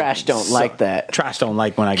 That Trash don't like that. Trash don't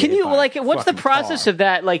like when I get Can you, hit by like, a what's the fucking process car." of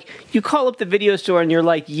that? Like, you call up the video store, and you're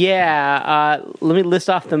like, let me list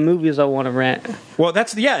off the movies I want to rent. Well,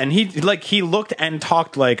 and he looked and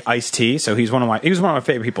talked like Ice-T, so he was one of my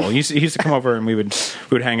favorite people. He used to come over, and we would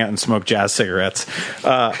hang out and smoke jazz cigarettes.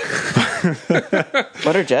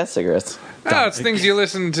 What are jazz cigarettes? Oh, it's things you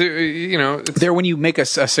listen to, They're when you make a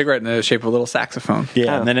cigarette in the shape of a little saxophone.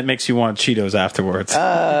 Yeah, and then it makes you want Cheetos afterwards.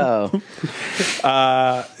 Oh.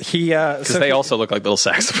 Because they also look like little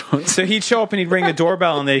saxophones. So he'd show up and he'd ring the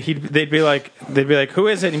doorbell, and they'd be like, "Who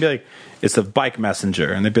is it?" And he'd be like, "It's the bike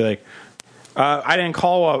messenger." And they'd be like, "I didn't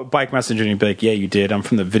call a bike messenger." And he'd be like, "Yeah, you did. I'm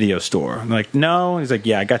from the video store." I'm like, "No." And he's like,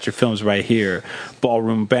 "Yeah, I got your films right here.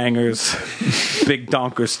 Ballroom Bangers, Big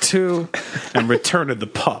Donkers 2, and Return of the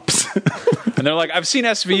Pups." And they're like, "I've seen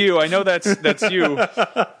SVU. I know that's you,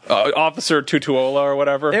 Officer Tutuola or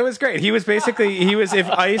whatever." It was great. He was if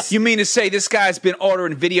Ice. You mean to say this guy's been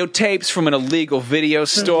ordering videotapes from an illegal video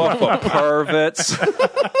store for perverts?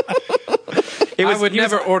 I would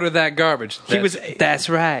never order that garbage. That's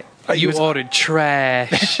right. You ordered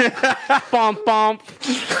trash. Bump, bump.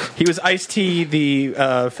 He was Ice-T,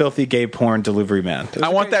 the filthy gay porn delivery man. I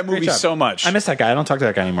want that movie so much. I miss that guy. I don't talk to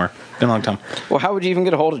that guy anymore. Been a long time. Well, how would you even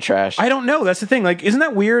get a hold of trash? I don't know. That's the thing. Like, isn't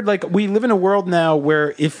that weird? Like, we live in a world now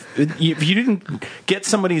where if you didn't get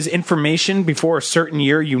somebody's information before a certain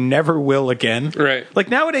year, you never will again. Right. Like,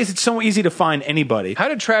 nowadays, it's so easy to find anybody. How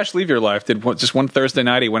did trash leave your life? Did just one Thursday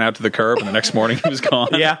night he went out to the curb and the next morning he was gone?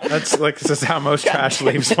 Yeah, that's like this is how most trash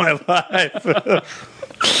leaves my life.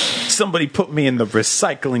 Somebody put me in the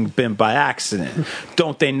recycling bin by accident.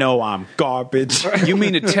 Don't they know I'm garbage? You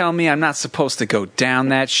mean to tell me I'm not supposed to go down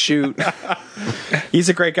that chute? He's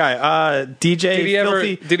a great guy.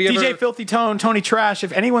 DJ Filthy Tony Trash.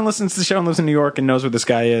 If anyone listens to the show and lives in New York and knows where this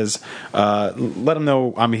guy is, let him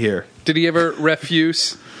know I'm here. Did he ever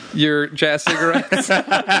refuse your jazz cigarettes?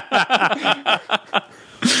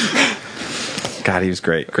 God, he was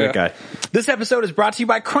great. Great guy. This episode is brought to you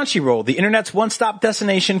by Crunchyroll, the internet's one-stop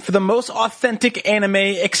destination for the most authentic anime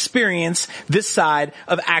experience this side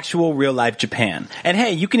of actual real-life Japan. And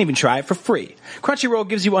hey, you can even try it for free. Crunchyroll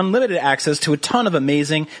gives you unlimited access to a ton of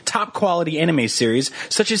amazing, top-quality anime series,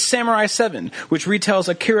 such as Samurai 7, which retells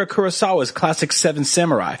Akira Kurosawa's classic Seven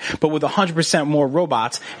Samurai, but with 100% more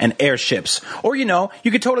robots and airships. Or, you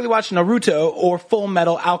could totally watch Naruto or Full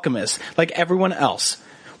Metal Alchemist, like everyone else.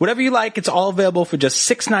 Whatever you like, it's all available for just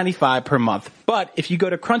 $6.95 per month. But if you go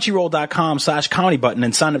to crunchyroll.com/comedybutton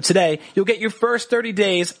and sign up today, you'll get your first 30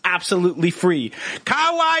 days absolutely free.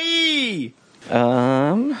 Kawaii!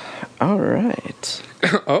 All right.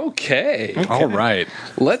 Okay. All right.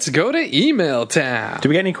 Let's go to email time. Do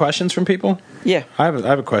we get any questions from people? Yeah. I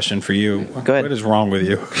have a question for you. Go ahead. What is wrong with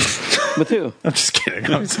you? With who? I'm just kidding.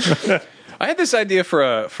 I had this idea for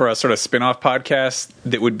a sort of spin-off podcast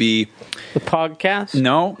that would be The podcast?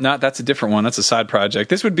 No, that's a different one. That's a side project.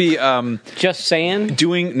 This would be Just saying?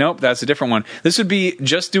 Nope, that's a different one. This would be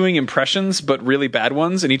just doing impressions, but really bad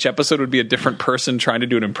ones, and each episode would be a different person trying to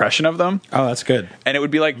do an impression of them. Oh, that's good. And it would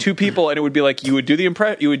be like two people, and it would be like you would do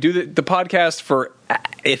the podcast for.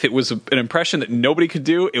 If it was an impression that nobody could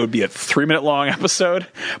do, it would be a 3-minute long episode.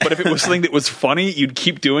 But if it was something that was funny, you'd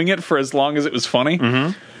keep doing it for as long as it was funny.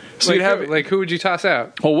 Mm-hmm. So you'd have who would you toss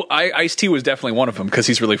out? Well, Ice-T was definitely one of them because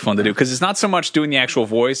he's really fun to do. Because it's not so much doing the actual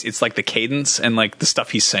voice; it's like the cadence and like the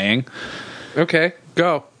stuff he's saying. Okay,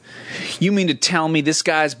 go. You mean to tell me this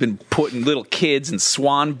guy's been putting little kids in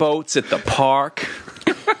swan boats at the park?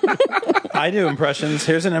 I do impressions.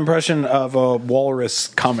 Here's an impression of a walrus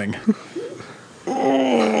coming.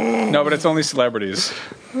 No, but it's only celebrities.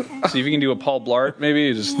 See if you can do a Paul Blart, maybe.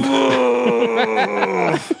 You just.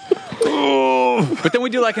 But then we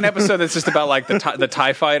do like an episode that's just about like the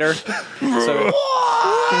TIE fighter. So,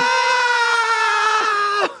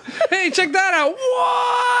 hey, check that out!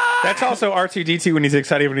 Whoa! That's also R2-D2 when he's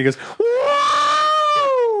excited when he goes.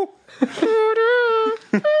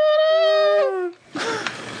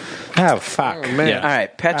 Oh fuck! Oh, man. Yeah. All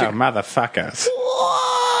right, Patrick. Oh, motherfuckers!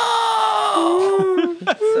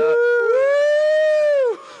 So,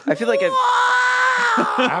 I feel like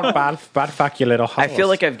bad fuck, you little horse. I feel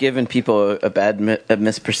like I've given people a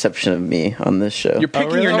misperception of me on this show. You're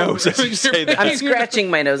picking your nose as you say that. I'm scratching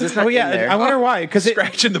my nose. It's not in there. I wonder why. Because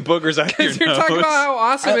scratching the boogers out of your nose. You're talking about how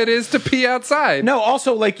awesome it is to pee outside. No,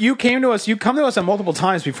 also, like, you come to us on multiple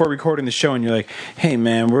times before recording the show, and you're like, hey,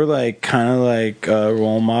 man, we're, like, kind of like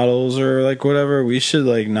role models or, like, whatever. We should,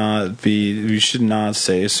 like, we should not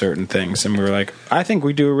say certain things. And we're like, I think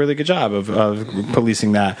we do a really good job of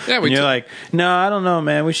policing that. Yeah, and you're like, no, I don't know,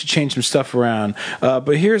 man. We should change some stuff around.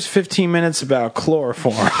 But here's 15 minutes about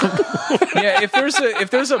chloroform. Yeah, if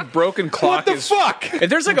there's a broken clock, what the fuck? If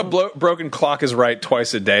there's like a broken clock is right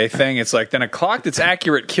twice a day thing, it's like then a clock that's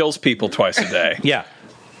accurate kills people twice a day. Yeah.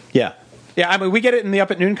 I mean, we get it in the Up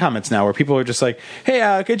at Noon comments now, where people are just like,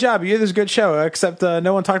 "Hey, good job, you did this good show." Except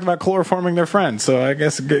no one talked about chloroforming their friends, so I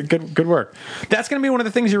guess good work. That's going to be one of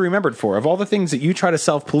the things you're remembered for. Of all the things that you try to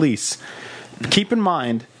self-police, keep in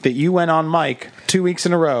mind that you went on mic 2 weeks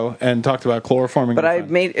in a row and talked about chloroforming. But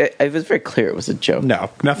it was very clear it was a joke.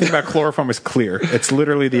 No, nothing about chloroform is clear. It's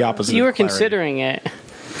literally the opposite. You were considering it.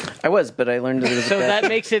 I was, but I learned that it was so that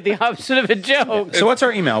makes it the opposite of a joke. So what's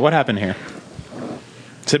our email? What happened here?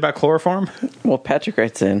 Is it about chloroform? Well, Patrick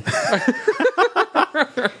writes in.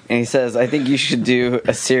 And he says, I think you should do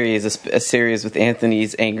a series with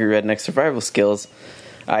Anthony's angry redneck survival skills,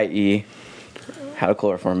 i.e., how to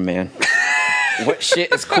chloroform a man. What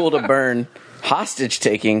shit is cool to burn, hostage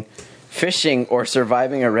taking, fishing, or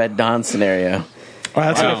surviving a Red Dawn scenario.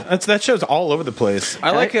 Wow, that show's all over the place.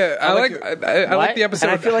 I like the episode.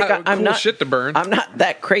 And I feel like I'm not shit to burn. I'm not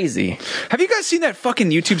that crazy. Have you guys seen that fucking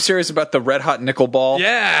YouTube series about the red hot nickel ball?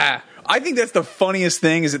 Yeah. I think that's the funniest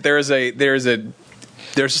thing is that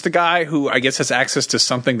there's just a guy who I guess has access to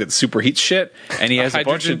something that superheats shit, and he has a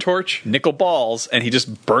bunch of torch nickel balls, and he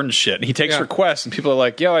just burns shit. And he takes requests, and people are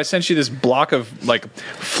like, "Yo, I sent you this block of like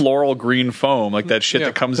floral green foam, like that shit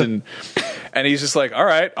that comes in." And he's just like, all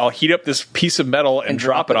right, I'll heat up this piece of metal and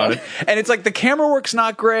drop it on it. And it's like the camera work's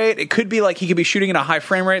not great. It could be like he could be shooting in a high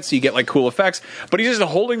frame rate so you get like cool effects. But he's just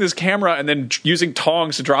holding this camera and then using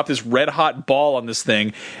tongs to drop this red hot ball on this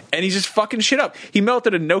thing. And he's just fucking shit up. He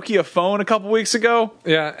melted a Nokia phone a couple weeks ago.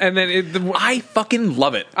 Yeah, and then I fucking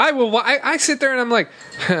love it. I sit there and I'm like,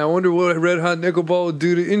 I wonder what a red hot nickel ball would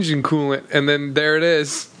do to engine coolant. And then there it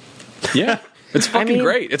is. Yeah. It's fucking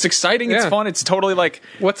great. It's exciting. It's fun. It's totally like...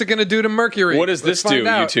 What's it going to do to mercury? What does this do,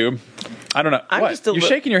 YouTube? I don't know. You're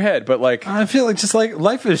shaking your head, but like... I feel like just like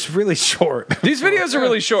life is really short. These videos are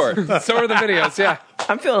really short. So are the videos, yeah.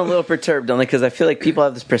 I'm feeling a little perturbed only because I feel like people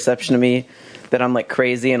have this perception of me that I'm like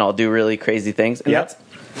crazy and I'll do really crazy things. And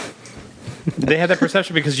they have that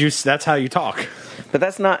perception because that's how you talk. But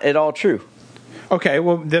that's not at all true. Okay,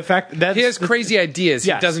 well, the fact that he has crazy ideas,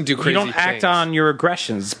 yes, he doesn't do crazy things. You don't act on your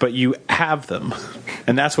aggressions, but you have them,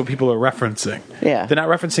 and that's what people are referencing. Yeah, they're not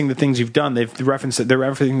referencing the things you've done. They're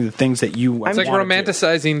referencing the things that you. It's like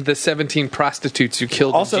romanticizing the 17 prostitutes you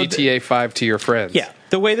killed in GTA 5 to your friends. Yeah.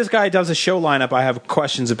 The way this guy does a show lineup, I have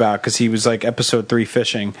questions about because he was like episode 3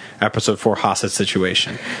 fishing, episode 4 hostage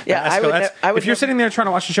situation. Yeah, if you're sitting there trying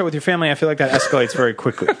to watch a show with your family, I feel like that escalates very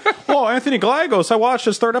quickly. Oh, Anthony Gallegos, I watched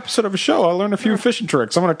his 3rd episode of a show. I learned a few fishing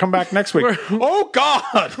tricks. I'm going to come back next week. Oh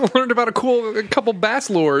God! Learned about a couple bass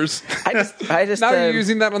lures. I just now you're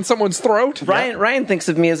using that on someone's throat. Ryan thinks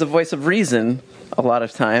of me as a voice of reason a lot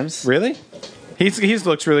of times. Really? He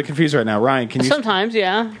looks really confused right now. Ryan, can you? Sometimes,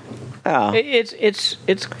 yeah. Oh.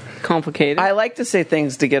 It's complicated. I like to say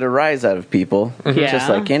things to get a rise out of people, just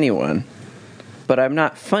like anyone. But I'm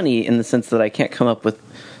not funny in the sense that I can't come up with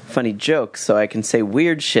funny jokes, so I can say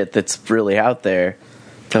weird shit that's really out there.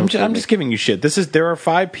 I'm just giving you shit. There are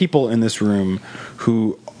 5 people in this room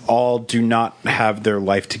who all do not have their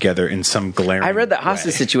life together in some glaring I read that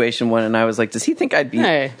hostage situation one, and I was like, does he think I'd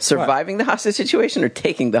be surviving the hostage situation or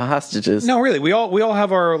taking the hostages? No, really. We all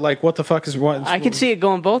have our, like, what the fuck is what? I can see it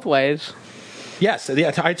going both ways. Yes.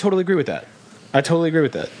 Yeah, I totally agree with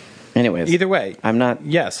that. Anyways. Either way. I'm not...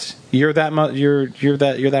 Yes. You're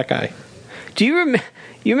that guy. Do you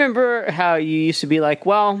remember how you used to be like,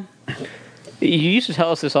 well... You used to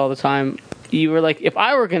tell us this all the time. You were like, if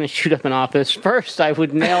I were going to shoot up an office, first I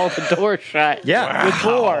would nail the door shut with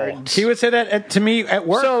boards. He would say that to me at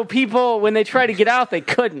work. So people, when they try to get out, they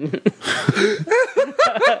couldn't.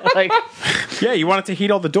 Yeah, you wanted to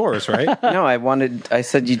heat all the doors, right? No, I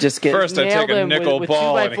said you just get... First I take a nickel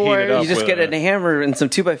ball and heat it up. You just get a hammer and some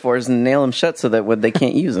 2x4s and nail them shut so that they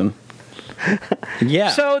can't use them. Yeah.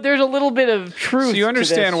 So there's a little bit of truth. So you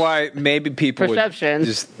understand to why maybe people perception would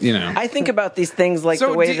just, I think about these things like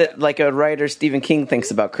the way that like a writer Stephen King thinks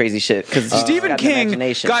about crazy shit because Stephen King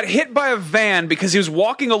got hit by a van because he was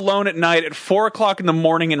walking alone at night at 4:00 in the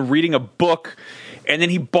morning and reading a book. And then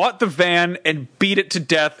he bought the van and beat it to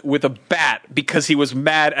death with a bat because he was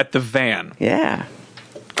mad at the van. Yeah.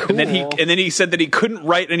 Cool. And then he said that he couldn't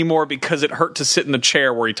write anymore because it hurt to sit in the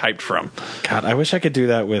chair where he typed from. God, I wish I could do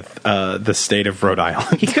that with the state of Rhode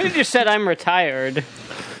Island. He could have just said, "I'm retired."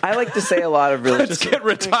 I like to say a lot of really... Let's get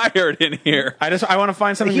retired in here. I want to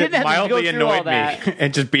find something that mildly annoyed me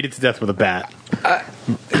and just beat it to death with a bat.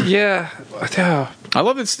 Yeah. I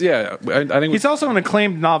love this. Yeah, I think he's also an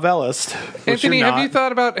acclaimed novelist. Anthony, have you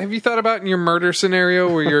thought about in your murder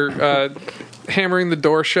scenario where you're hammering the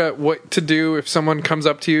door shut what to do if someone comes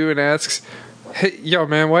up to you and asks, "Hey, yo,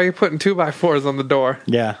 man, why are you putting 2x4s on the door?"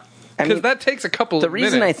 Yeah. Because that takes a couple of minutes. The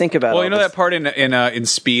reason I think about you know that part in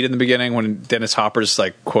Speed in the beginning when Dennis Hopper's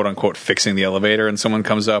like quote unquote fixing the elevator and someone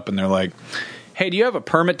comes up and they're like, "Hey, do you have a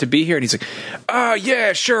permit to be here?" And he's like,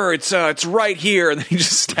 yeah, sure, it's right here." And then he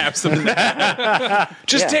just stabs them.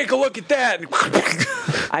 Just take a look at that.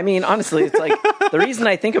 I mean, honestly, it's like the reason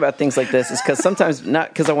I think about things like this is because sometimes not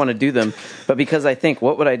because I want to do them, but because I think,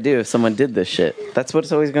 what would I do if someone did this shit? That's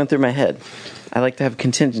what's always going through my head. I like to have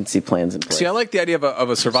contingency plans in place. See, I like the idea of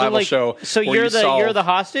a survival show. So you're the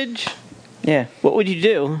hostage? Yeah. What would you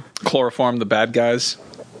do? Chloroform the bad guys.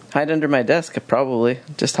 Hide under my desk, probably.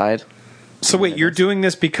 Just hide. So wait, you're doing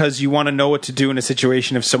this because you want to know what to do in a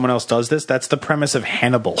situation if someone else does this? That's the premise of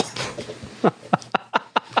Hannibal.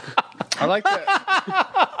 I like that.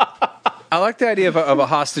 like the idea of a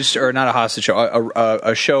hostage, or not a hostage show,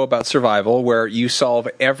 a show about survival where you solve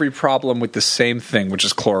every problem with the same thing, which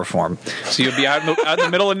is chloroform. So you'll be out in the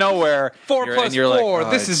middle of nowhere. 4 plus 4.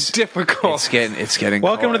 This is difficult. It's getting.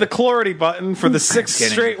 Welcome to the Chlority button for the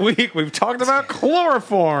 6th straight week. We've talked about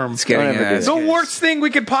chloroform. It's getting the worst thing we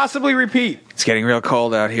could possibly repeat. It's getting real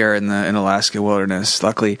cold out here in the Alaska wilderness.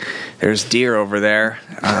 Luckily, there's deer over there.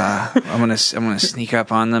 I'm gonna sneak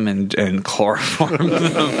up on them and chloroform them,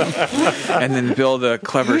 and then build a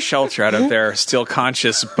clever shelter out of their still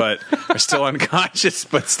conscious but or still unconscious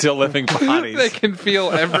but still living bodies. They can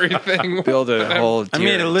feel everything. Build a whole. I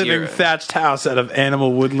made a living thatched house out of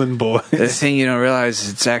animal woodland boys. The thing you don't realize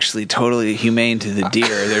is it's actually totally humane to the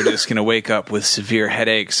deer. They're just gonna wake up with severe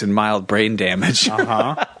headaches and mild brain damage.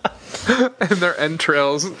 And their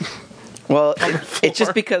entrails. Well, it's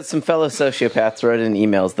just because some fellow sociopaths wrote in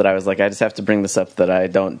emails that I was like, I just have to bring this up, that I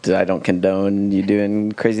don't condone you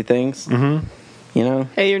doing crazy things. Mm-hmm. You know?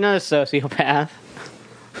 Hey, you're not a sociopath.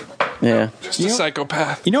 Yeah. Just a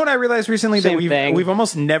psychopath. You know what I realized recently Same that thing. we've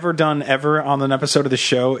almost never done ever on an episode of the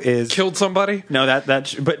show is Killed somebody? No,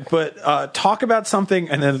 but talk about something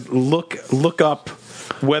and then look up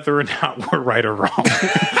whether or not we're right or wrong.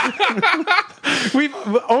 We've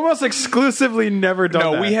almost exclusively never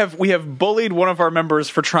done that. we have bullied one of our members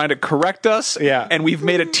for trying to correct us. Yeah. And we've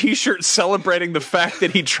made a T-shirt celebrating the fact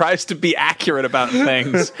that he tries to be accurate about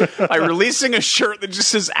things by releasing a shirt that just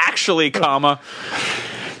says "actually," comma.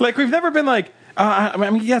 Like, we've never been like,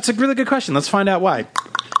 yeah, it's a really good question. Let's find out why.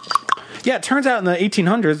 Yeah, it turns out in the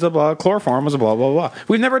 1800s, blah, chloroform was a blah, blah, blah.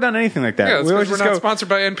 We've never done anything like that. Yeah, it's because we're not sponsored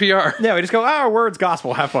by NPR. Yeah, we just go, our word's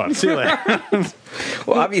gospel, have fun. See you later.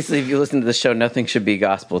 Well, obviously, if you listen to the show, nothing should be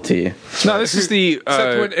gospel to you. No, this is the...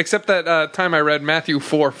 except that time I read Matthew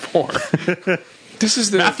 4:4. This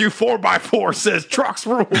is the... Matthew 4x4 says trucks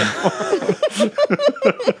rule.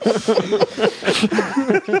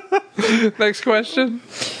 Next question.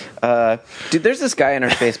 Dude, there's this guy in our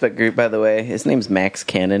Facebook group, by the way. His name's Max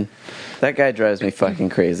Cannon. That guy drives me fucking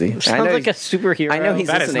crazy. Sounds like a superhero. I know he's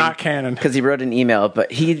That is listening not canon. because he wrote an email,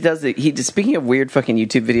 but he does it. Speaking of weird fucking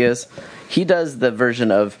YouTube videos, he does the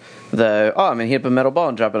version of I'm gonna hit up a metal ball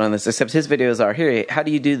and drop it on this. Except his videos are, here, how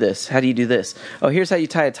do you do this? How do you do this? Oh, here's how you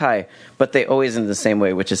tie a tie. But they always end the same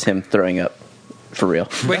way, which is him throwing up. For real.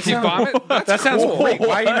 Wait, he vomit? That sounds great. Why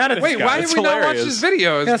are you mad at this Wait, guy? why It's did we not watch hilarious. his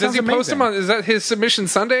videos? Yeah, Does he post them on? Is that his submission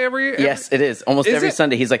Sunday every? Yes, it is. Almost Is every it?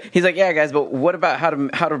 Sunday. He's like, yeah, guys, but what about how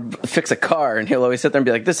to fix a car? And he'll always sit there and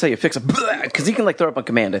be like, this is how you fix a, because he can like throw up on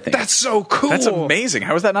command, I think. That's so cool. That's amazing.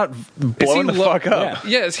 How is that not blowing the fuck up?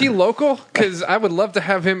 Yeah, is he local? Because I would love to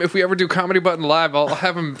have him, if we ever do Comedy Button Live, I'll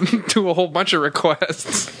have him do a whole bunch of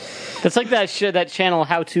requests. That's like that channel,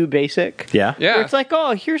 How To Basic. Yeah. Yeah. Where it's like,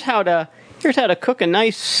 oh, here's how to cook a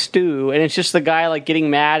nice stew, and it's just the guy like getting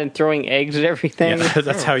mad and throwing eggs at everything. Yeah,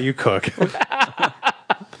 that's how you cook. By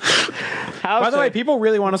By the way, people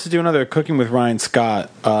really want us to do another Cooking with Ryan Scott,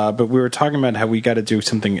 but we were talking about how we got to do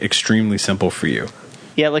something extremely simple for you,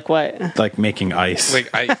 yeah, like what? like making ice.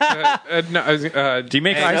 Like, do Do you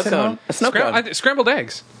make ice at home? A snow cone. scrambled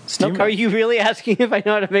eggs? Are you really asking if I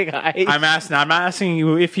know how to make ice? I'm asking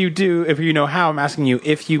you if you do, if you know how. I'm asking you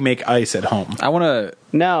if you make ice at home. I want to...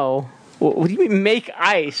 No. What do you mean make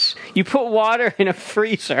ice? You put water in a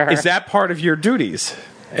freezer. Is that part of your duties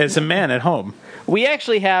as a man at home? We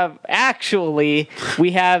actually have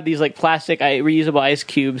these like plastic reusable ice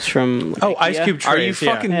cubes from Oh, IKEA. ice cube trays. Are you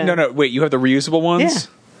fucking... Yeah. No, wait, you have the reusable ones?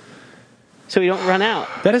 Yeah. So we don't run out.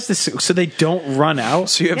 That is so they don't run out.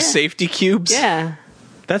 So you have Yeah. safety cubes? Yeah.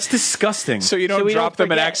 That's disgusting. So you don't So we drop don't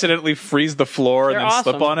them and forget. accidentally freeze the floor and They're then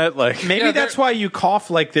slip awesome. on it? Like... Maybe Yeah, that's they're- why you cough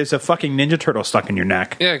like there's a fucking Ninja Turtle stuck in your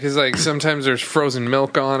neck. Yeah, because like sometimes there's frozen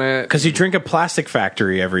milk on it. Because you drink a plastic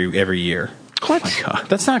factory every year. What? Oh my God,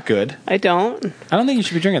 that's not good. I don't. I don't think you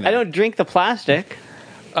should be drinking that. I don't drink the plastic.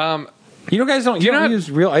 You guys don't. You don't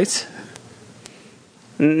use real ice.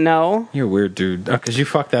 No. You're a weird dude. Because you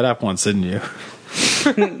fucked that up once, didn't you?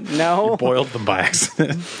 No. Boiled them by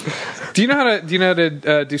accident. Do you know how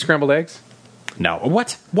to do scrambled eggs? No.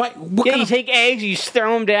 What? What Yeah, kind you of... take eggs, you just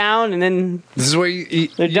throw them down, and then This is what you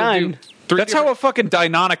They're you'll done. do three That's different- how a fucking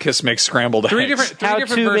Deinonychus makes scrambled three eggs. different how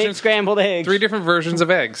to make versions. scrambled eggs. Three different versions of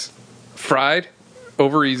eggs: fried,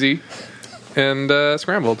 over easy, and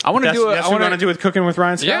scrambled. I want to That's, do a... that's I what you want want to do with Cooking with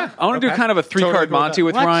Ryan Scott? Yeah. I want to do kind of a three-card Totally cool with Monty that.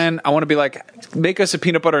 with What? Ryan. I want to be like, make us a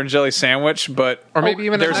peanut butter and jelly sandwich, but Or maybe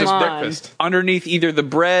even a there's nice Come on. breakfast. underneath either the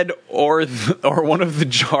bread or one of the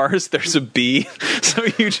jars, there's a bee, so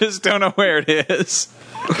you just don't know where it is.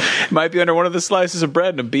 It might be under one of the slices of bread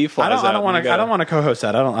and a bee flies out. I don't want to co-host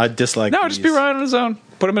that. I dislike. No, just be these. Ryan on his own.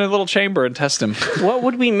 Put him in a little chamber and test him. What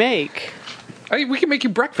would we make? We can make you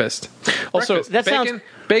breakfast. Also, Breakfast. That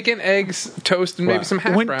bacon, eggs, toast, and maybe some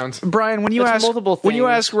hash browns. Brian, when you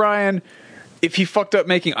ask Ryan if he fucked up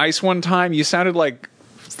making ice one time, you sounded like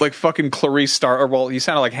fucking Clarice Star. Or well, you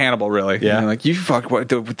sounded like Hannibal, really. Yeah. Like you fucked.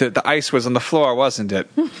 The ice was on the floor, wasn't it?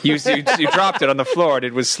 You dropped it on the floor and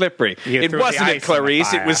it was slippery. It wasn't it,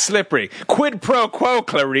 Clarice. It was slippery. Quid pro quo,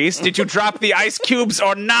 Clarice. Did you drop the ice cubes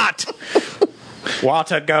or not?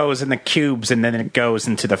 Water goes in the cubes and then it goes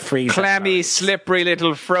into the freezer. Clammy, slippery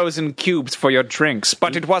little frozen cubes for your drinks.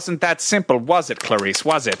 But it wasn't that simple, was it, Clarice?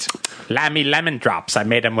 Was it? Lammy lemon drops. I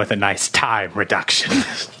made them with a nice time reduction.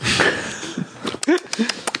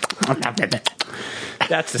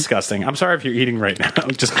 That's disgusting. I'm sorry if you're eating right now.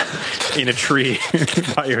 Just in a tree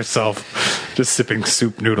by yourself, just sipping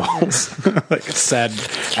soup noodles like a sad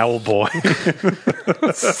owl boy.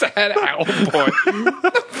 Sad owl boy.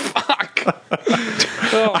 Fuck.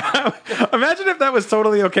 Imagine if that was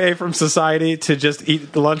totally okay from society to just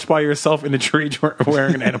eat lunch by yourself in a tree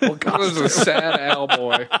wearing an animal costume. That was a sad owl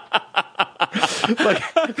boy. Like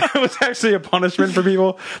that was actually a punishment for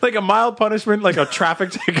people, like a mild punishment, like a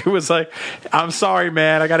traffic ticket was like, I'm sorry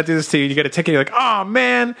man, I gotta do this to you, you get a ticket, you're like, oh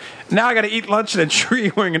man, now I gotta eat lunch in a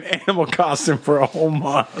tree wearing an animal costume for a whole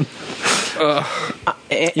month.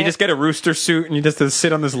 You just get a rooster suit and you just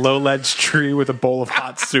sit on this low ledge tree with a bowl of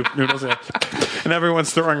hot soup noodles and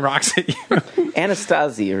everyone's throwing rocks at you.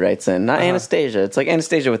 Anastasia writes in, not Anastasia. It's like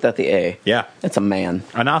Anastasia without the A. Yeah. It's a man.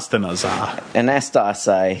 Anastasia.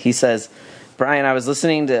 He says, Brian, I was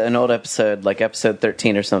listening to an old episode, like episode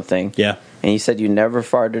 13 or something. Yeah. And you said you never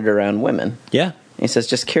farted around women. Yeah. And he says,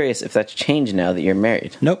 just curious if that's changed now that you're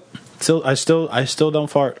married. Nope. I still don't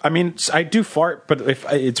fart. I mean, I do fart, but if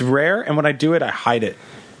it's rare, and when I do it, I hide it.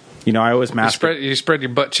 You know, I always mask it. You spread your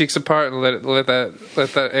butt cheeks apart and let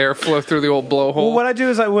that air flow through the old blowhole. Well, what I do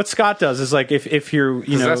is what Scott does is like if you're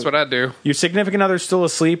that's what I do. Your significant other's still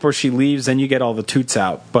asleep or she leaves, then you get all the toots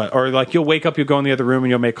out. Or like you'll wake up, you'll go in the other room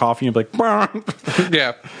and you'll make coffee and you'll be like,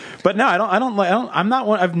 yeah. But no, I'm not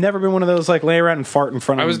one. I've never been one of those like lay around and fart in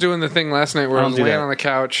front of. I was doing the thing last night where I was laying on the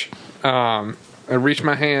couch. I reached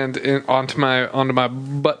my hand onto my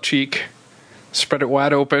butt cheek, spread it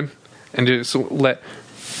wide open, and just let.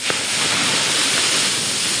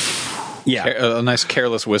 Yeah, a nice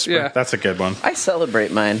careless whisper. Yeah. That's a good one. I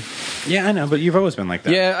celebrate mine. Yeah, I know, but you've always been like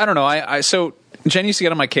that. Yeah, I don't know. So Jen used to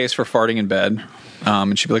get on my case for farting in bed,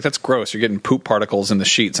 and she'd be like, "That's gross. You're getting poop particles in the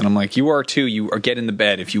sheets." And I'm like, "You are too. You are get in the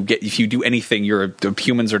bed. If you do anything,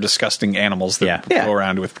 humans are disgusting animals that go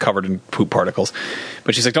around with covered in poop particles."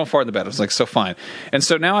 But she's like, "Don't fart in the bed." I was like, "So fine." And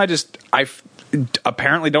so now I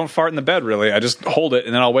apparently don't fart in the bed, really. I just hold it,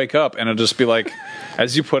 and then I'll wake up, and it'll just be like,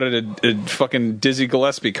 as you put it, a fucking Dizzy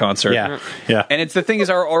Gillespie concert. Yeah, yeah. And the thing is,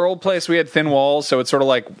 our old place, we had thin walls, so it's sort of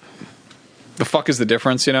like, the fuck is the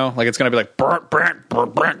difference, you know? Like, it's going to be like, burnt, burnt,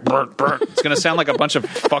 burnt, burnt, burnt, burnt. It's going to sound like a bunch of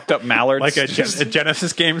fucked up mallards. Like a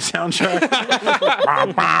Genesis game soundtrack.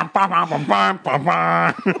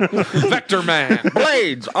 Vector Man.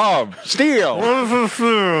 Blades of Steel.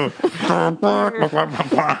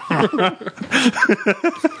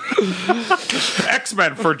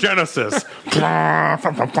 X-Men for Genesis.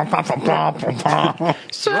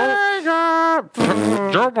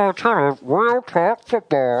 Real talk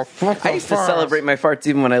football. I used to celebrate my farts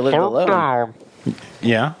even when I lived alone.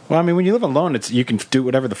 Yeah, well, I mean, when you live alone, you can do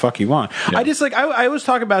whatever the fuck you want. Yeah. I just like I always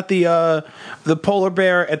talk about the polar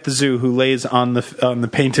bear at the zoo who lays on the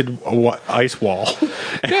painted ice wall.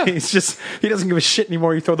 Yeah. He doesn't give a shit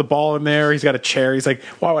anymore. You throw the ball in there. He's got a chair. He's like,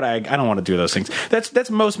 why would I don't want to do those things. That's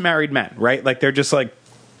most married men, right? Like they're just like,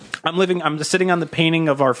 I'm just sitting on the painting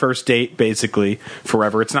of our first date, basically,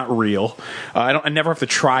 forever. It's not real. I never have to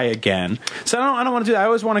try again. So I don't want to do that. I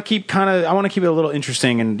always want to keep it a little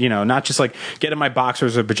interesting and, you know, not just like get in my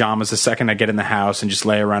boxers or pajamas the second I get in the house and just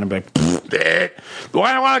lay around and be like, do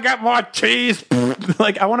I want to get more cheese?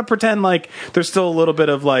 Like, I want to pretend like there's still a little bit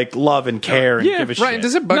of like love and care and give a shit. Right.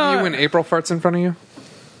 Does it bug you when April farts in front of you?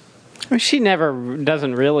 I mean, she never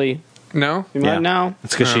doesn't really. No? No.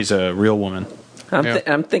 It's because she's a real woman.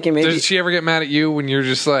 I'm thinking maybe. Does she ever get mad at you when you're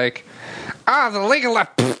just like, the legal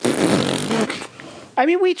left? I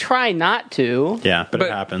mean, we try not to. Yeah, but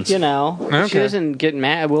it happens. You know, okay. She doesn't get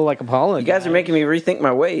mad. We'll like apologize. You guys are making me rethink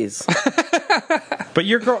my ways. But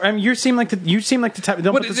your girl, I mean, you seem like the type.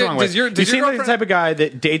 Don't put this the wrong way. You seem like the type of guy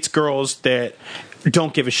that dates girls that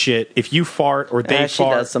don't give a shit if you fart or they fart. She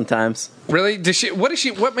does sometimes. Really?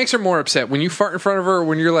 What makes her more upset? When you fart in front of her or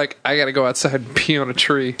when you're like, I gotta go outside and pee on a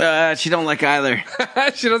tree? She don't like either.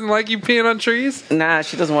 She doesn't like you peeing on trees? Nah,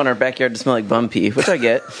 she doesn't want her backyard to smell like bum pee, which I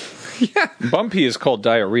get. Yeah. Bum pee is called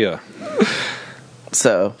diarrhea.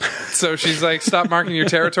 So she's like, stop marking your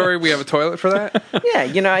territory. We have a toilet for that.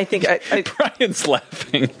 Yeah, I think I Brian's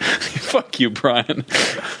laughing. Fuck you, Brian.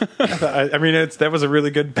 I mean, that was a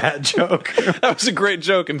really good bad joke. That was a great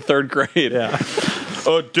joke in 3rd grade. Yeah.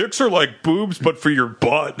 Dicks are like boobs, but for your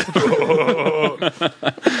butt.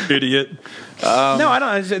 Idiot. No, I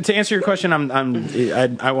don't. To answer your question,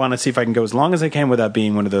 I want to see if I can go as long as I can without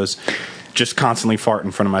being one of those just constantly fart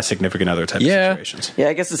in front of my significant other type of situations. Yeah,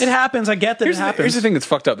 I guess it happens. I get that it happens. Here's the thing that's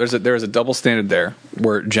fucked up. There is a double standard there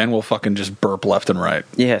where Jen will fucking just burp left and right.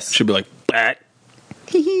 Yes. She'll be like, "Bat."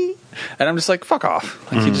 And I'm just like, fuck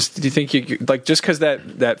off. Like, do you think you like, just because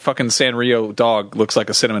that fucking Sanrio dog looks like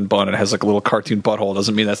a cinnamon bun and has like a little cartoon butthole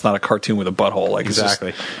doesn't mean that's not a cartoon with a butthole. Like, exactly.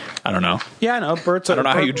 It's just, I don't know. Yeah, I know. I don't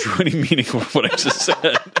know how you drew any meaning with what I just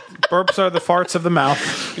said. Burps are the farts of the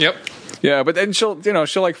mouth. Yep. Yeah, but then she'll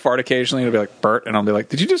like fart occasionally and it'll be like, Bert, and I'll be like,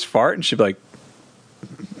 did you just fart? And she'll be like,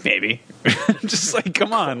 maybe. Just like,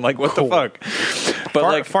 come on, like, what the fuck?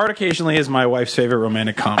 But fart occasionally is my wife's favorite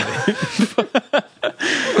romantic comedy.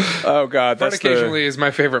 Oh god, Fart occasionally is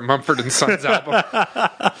my favorite Mumford and Sons album.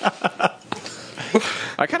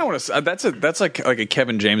 I kind of want to. That's like a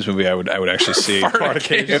Kevin James movie. I would actually see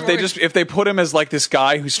if they put him as like this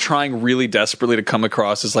guy who's trying really desperately to come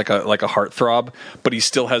across as like a heartthrob, but he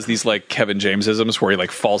still has these like Kevin James-isms where he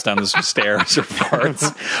like falls down the stairs or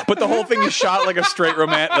farts. But the whole thing is shot like a straight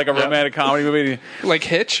romantic comedy movie, like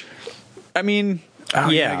Hitch. I mean. Oh,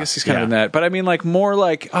 yeah, I guess he's kind of in that. But I mean, like, more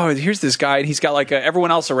like, oh, here's this guy, and he's got, like, everyone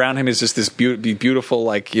else around him is just this beautiful,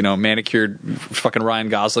 like, manicured fucking Ryan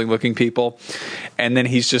Gosling-looking people. And then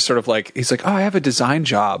he's just sort of like, he's like, oh, I have a design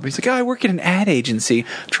job. He's like, oh, I work at an ad agency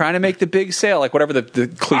trying to make the big sale. Like, whatever the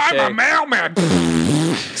cliche. I'm a mailman.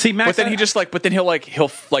 See, Max, but then he'll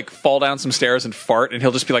fall down some stairs and fart, and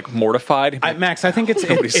he'll just be, like, mortified. Max, I think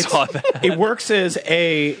nobody saw that. It works as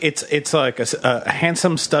it's like a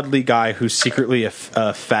handsome, studly guy who's secretly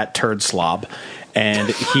a fat turd slob,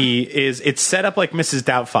 and it's set up like Mrs.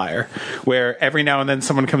 Doubtfire, where every now and then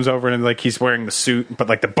someone comes over and like he's wearing the suit, but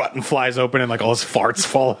like the button flies open and like all his farts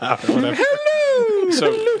fall out or whatever. Hello.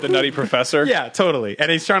 So the Nutty Professor. Yeah, totally.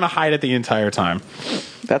 And he's trying to hide it the entire time.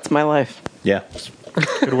 That's my life. Yeah,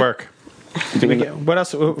 good work. What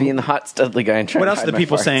else? Being the hot studly guy and trying. What else to are hide the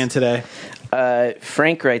people my farts. saying today?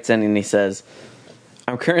 Frank writes in and he says,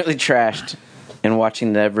 "I'm currently trashed and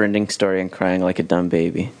watching the Never-Ending Story and crying like a dumb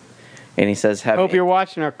baby." And he says, "Hope you're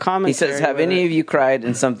watching our commentary." He says, "Have any of you cried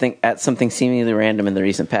at something seemingly random in the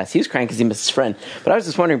recent past?" He was crying because he missed his friend. But I was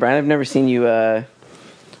just wondering, Brian, I've never seen you.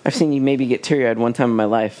 I've seen you maybe get teary-eyed one time in my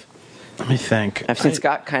life. Let me think. I've seen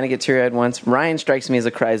Scott kind of get teary-eyed once. Ryan strikes me as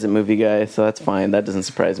a cries at movie guy, so that's fine. That doesn't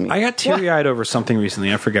surprise me. I got teary-eyed over something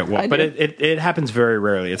recently. I forget what, but it happens very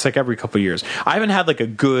rarely. It's like every couple of years. I haven't had like a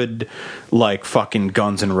good like fucking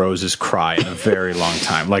Guns N' Roses cry in a very long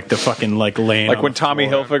time. Like the fucking like laying like when Tommy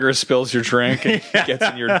Hilfiger spills your drink and gets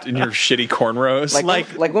in your shitty cornrows.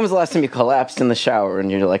 Like when was the last time you collapsed in the shower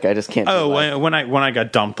and you're like, I just can't. When I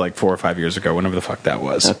got dumped like 4 or 5 years ago, whenever the fuck that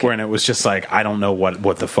was. Okay. When it was just like, I don't know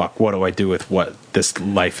what the fuck. What do I do with what this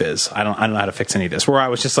life is? I don't know how to fix any of this. Where I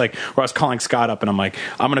was just like, where I was calling Scott up and I'm like,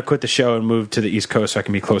 I'm going to quit the show and move to the East Coast so I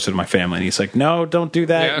can be closer to my family. And he's like, no, don't do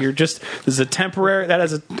that. Yeah. You're just, this is a temporary, that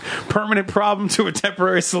has a permanent problem to a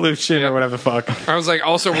temporary solution or whatever the fuck. I was like,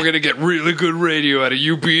 also, we're going to get really good radio out of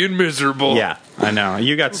you being miserable. Yeah, I know.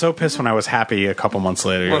 You got so pissed when I was happy a couple months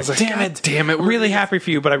later. You're I was like, damn it. I'm really happy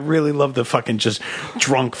for you, but I really love the fucking just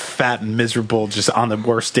drunk, fat, miserable, just on the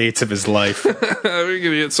worst dates of his life. We're going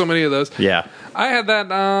to get so many of those. Yeah. I had that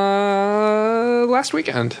last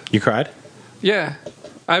weekend. You cried? Yeah.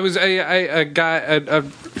 I was a guy, a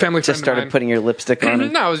family Just friend started of mine. putting your lipstick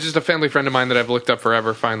on. No, it was just a family friend of mine that I've looked up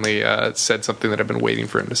forever. Finally said something that I've been waiting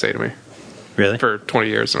for him to say to me. Really? For 20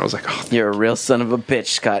 years. And I was like, oh. You're a real son of a bitch,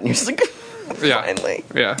 Scott. And you're just like, Yeah. finally.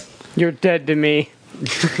 Yeah. You're dead to me.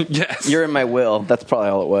 Yes. You're in my will. That's probably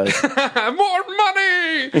all it was. More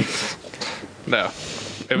money! No.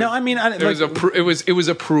 It was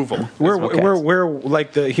approval. We're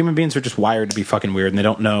like the human beings are just wired to be fucking weird, and they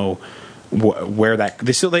don't know where that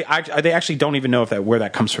they actually don't even know where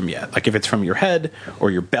that comes from yet. Like if it's from your head or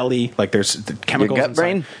your belly. Like there's the chemicals. Your gut inside.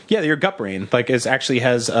 brain. Yeah, your gut brain. Like it actually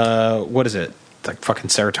has what is it? Like fucking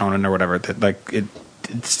serotonin or whatever. That like it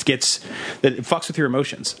fucks with your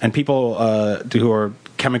emotions, and people who are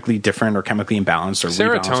chemically different or chemically imbalanced or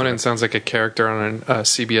serotonin sounds like a character on a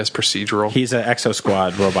CBS procedural. He's an Exo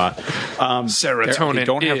Squad robot. Serotonin. They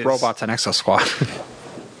don't have robots on Exo Squad.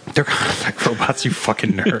 They're kind of like robots, you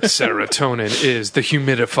fucking nerd. Serotonin is the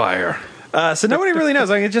humidifier. So nobody really knows.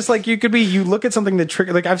 Like, it's just like you look at something that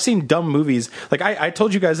trigger. Like, I've seen dumb movies. Like, I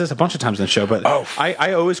told you guys this a bunch of times in the show, but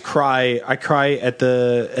I always cry. I cry at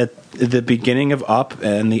the beginning of Up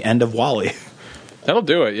and the end of WALL-E. That'll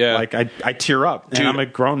do it. Yeah, like I tear up. Dude, and I'm a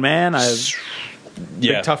grown man.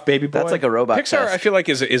 Big tough baby boy. That's like a robot Pixar, test. I feel like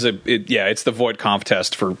it's the void conf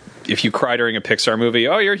test for if you cry during a Pixar movie.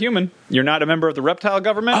 Oh, you're human. You're not a member of the reptile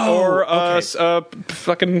government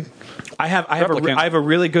fucking. I have a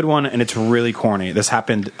really good one, and it's really corny. This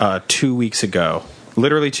happened 2 weeks ago.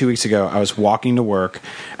 Literally 2 weeks ago, I was walking to work,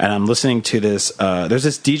 and I'm listening to this. There's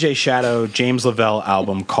this DJ Shadow James Lavelle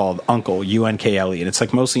album called Uncle, UNKLE, and it's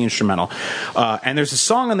like mostly instrumental. And there's a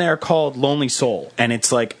song on there called Lonely Soul, and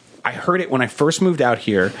it's like, I heard it when I first moved out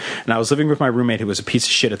here, and I was living with my roommate who was a piece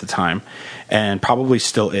of shit at the time, and probably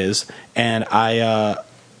still is. And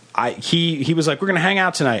he was like, we're going to hang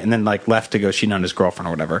out tonight, and then like left to go cheat on his girlfriend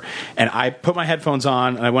or whatever. And I put my headphones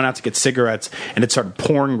on, and I went out to get cigarettes, and it started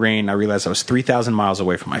pouring rain. I realized I was 3,000 miles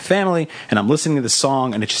away from my family, and I'm listening to this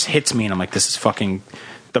song, and it just hits me, and I'm like, this is fucking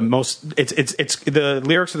the most. It's the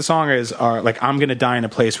lyrics of the song are like, I'm gonna die in a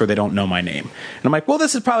place where they don't know my name. And I'm like, well,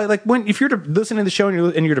 this is probably like if you're listening to the show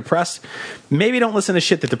and you're depressed, maybe don't listen to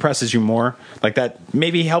shit that depresses you more. Like that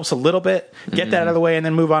maybe helps a little bit. Get that out of the way, and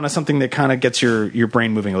then move on to something that kind of gets your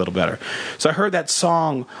brain moving a little better. So I heard that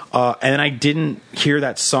song, and then I didn't hear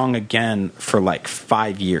that song again for like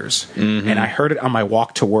 5 years. And I heard it on my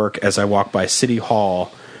walk to work as I walked by City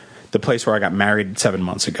Hall, the place where I got married 7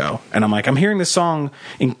 months ago. And I'm like, I'm hearing this song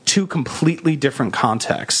in two completely different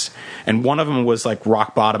contexts. And one of them was like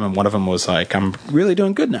rock bottom, and one of them was like, I'm really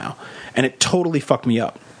doing good now. And it totally fucked me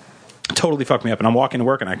up. And I'm walking to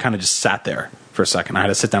work, and I kind of just sat there for a second. I had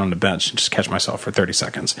to sit down on the bench and just catch myself for 30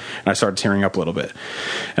 seconds. And I started tearing up a little bit.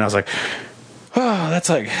 And I was like, oh, that's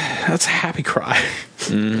a happy cry.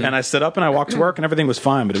 And I stood up and I walked to work, and everything was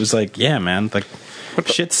fine. But it was like, yeah, man, like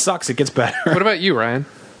shit sucks. It gets better. What about you, Ryan?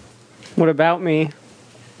 What about me?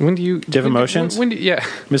 Do you have emotions? Yeah.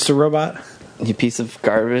 Mr. Robot? You piece of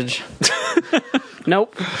garbage.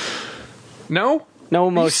 Nope. No? No Are you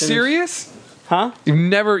emotions. serious? Huh? You've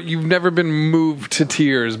never been moved to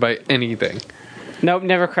tears by anything. Nope,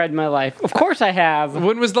 never cried in my life. Of course I have.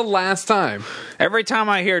 When was the last time? Every time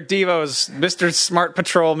I hear Devo's Mr. Smart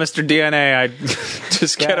Patrol, Mr. DNA, I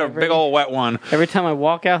just get a big old wet one. Every time I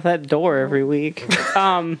walk out that door every week.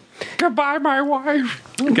 Goodbye, my wife.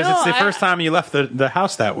 Because it's the first time you left the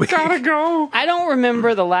house that week. Gotta go. I don't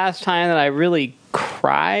remember the last time that I really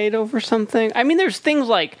cried over something. I mean, there's things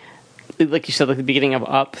like you said, like the beginning of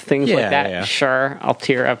Up, things like that. Yeah. Sure, I'll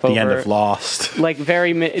tear up over. The end of Lost. Like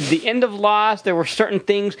the end of Lost, there were certain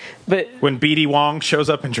things, but when BD Wong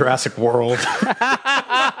shows up in Jurassic World.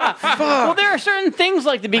 Well, there are certain things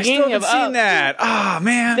like the beginning of Up. I still haven't seen that. Ah,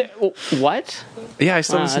 man. What? Yeah, I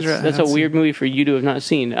still haven't seen Jurassic. That's a weird movie for you to have not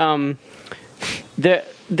seen. There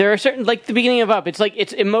are certain, like the beginning of Up, it's like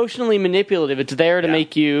it's emotionally manipulative. It's there to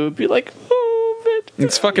make you be like,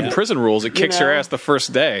 it's fucking prison rules. It kicks your ass the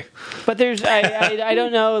first day. But there's, I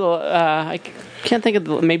don't know. I can't think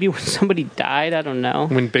of maybe when somebody died. I don't know.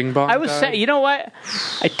 When Bing Bong. I was saying, you know what?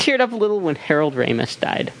 I teared up a little when Harold Ramis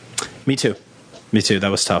died. Me too. That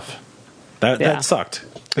was tough. That sucked.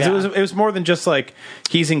 Yeah. It was more than just like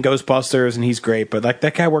he's in Ghostbusters and he's great, but like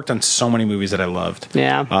that guy worked on so many movies that I loved.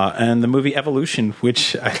 Yeah, and the movie Evolution,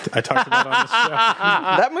 which I talked about on this show.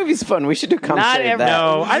 That movie's fun. We should do Come Save That.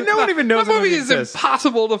 No, I don't even know. That movie is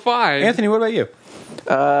impossible to find. Anthony, what about you?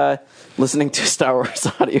 Listening to a Star Wars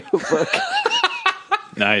audiobook.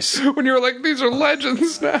 Nice. When you were like, these are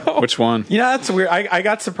legends now. Which one? That's weird. I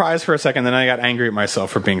got surprised for a second, then I got angry at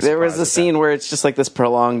myself for being surprised. There was a scene where it's just like this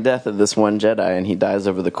prolonged death of this one Jedi, and he dies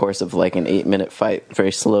over the course of like an 8-minute fight,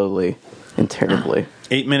 very slowly and terribly.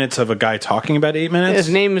 8 minutes of a guy talking about 8 minutes? His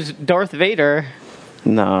name is Darth Vader.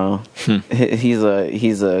 No. He's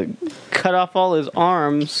a cut off all his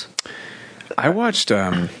arms. I watched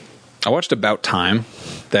About Time,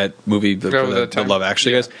 that movie, the Love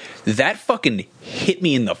Actually guys. That fucking hit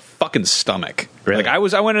me in the fucking stomach. Really? Like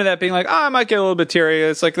I went into that being like, I might get a little bit teary.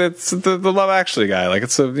 It's like it's the Love Actually guy. Like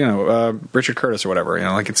it's Richard Curtis or whatever.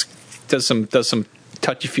 Like it's does some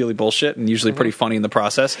touchy feely bullshit and usually pretty funny in the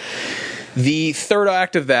process. The third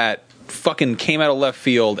act of that fucking came out of left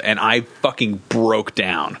field and I fucking broke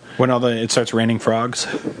down. When it starts raining frogs.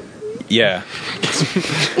 Yeah.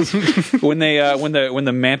 when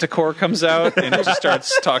the Manticore comes out and it just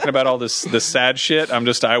starts talking about all this sad shit,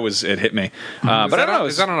 it hit me. But I don't know.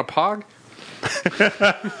 Is that on a POG?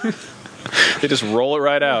 They just roll it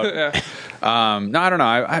right out. Yeah. No, I don't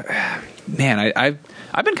know.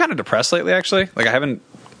 I've been kind of depressed lately. Actually, like I haven't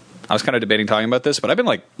I was kind of debating talking about this, but I've been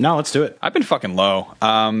like, no, let's do it. I've been fucking low.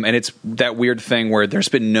 And it's that weird thing where there's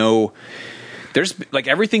like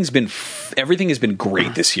everything has been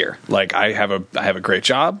great this year. Like I have a great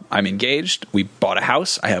job. I'm engaged. We bought a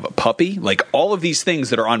house. I have a puppy. Like all of these things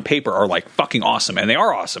that are on paper are like fucking awesome, and they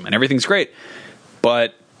are awesome, and everything's great.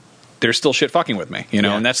 But there's still shit fucking with me, you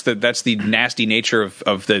know, and that's the nasty nature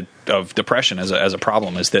of depression as a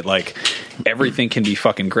problem, is that like everything can be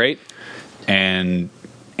fucking great, and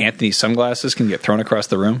Anthony's sunglasses can get thrown across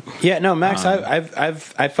the room. Yeah, no, Max,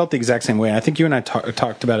 I've felt the exact same way. I think you and I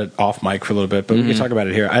talked about it off mic for a little bit, but we can talk about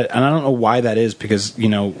it here. And I don't know why that is, because, you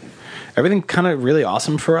know, everything kind of really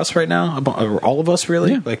awesome for us right now. All of us,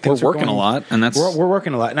 really. Yeah, like we're working a lot, and we're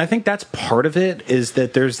working a lot, and I think that's part of it. Is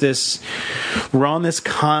that we're on this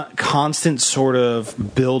constant sort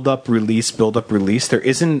of build up, release.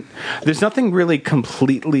 There's nothing really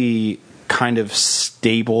completely kind of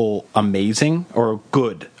stable, amazing, or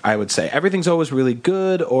good. I would say everything's always really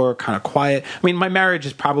good or kind of quiet. I mean, my marriage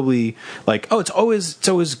is probably like, it's always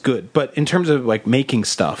good. But in terms of like making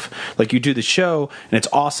stuff, like you do the show and it's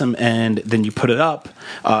awesome, and then you put it up,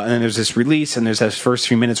 and then there's this release, and there's those first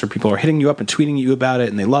few minutes where people are hitting you up and tweeting you about it,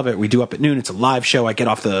 and they love it. We do Up at Noon. It's a live show. I get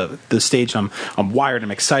off the stage, and I'm wired. I'm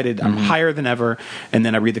excited. I'm higher than ever. And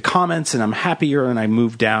then I read the comments, and I'm happier, and I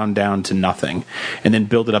move down to nothing, and then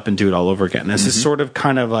build it up and do it all over again. And this is sort of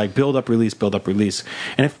kind of like build up, release,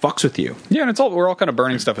 and it fucks with you. Yeah, and we're all kind of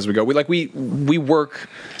burning stuff as we go. We work,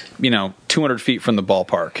 200 feet from the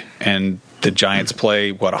ballpark, and the Giants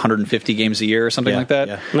play 150 games a year or something like that.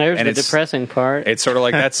 Yeah. There's and the depressing part. It's sort of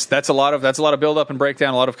like that's a lot of build up and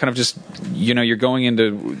breakdown. A lot of kind of just you're going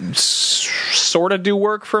into sort of do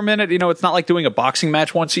work for a minute. It's not like doing a boxing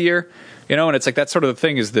match once a year. And it's like that sort of the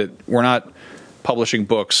thing is that we're not publishing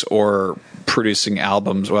books or producing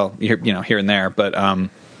albums. Well, here and there, but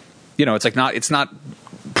it's not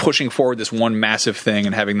pushing forward this one massive thing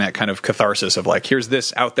and having that kind of catharsis of like, here's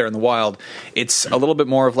this out there in the wild. It's a little bit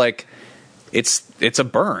more of like, it's a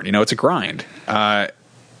burn, it's a grind.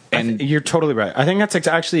 And you're totally right. I think that's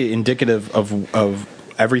actually indicative of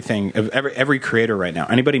everything, of every creator right now.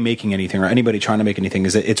 Anybody making anything or anybody trying to make anything,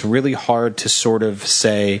 is that it's really hard to sort of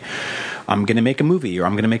say, I'm going to make a movie, or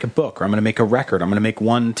I'm going to make a book, or I'm going to make a record. I'm going to make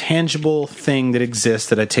one tangible thing that exists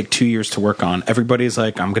that I take 2 years to work on. Everybody's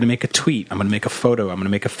like, I'm going to make a tweet. I'm going to make a photo. I'm going to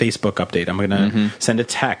make a Facebook update. I'm going to send a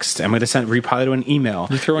text. I'm going to reply to an email.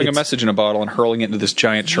 You're throwing a message in a bottle and hurling it into this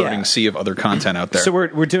giant churning sea of other content out there. So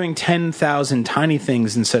we're doing 10,000 tiny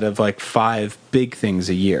things instead of like 5 big things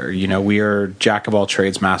a year. We are jack of all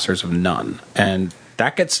trades, masters of none. And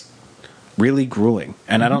that gets really grueling.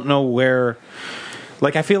 And I don't know where...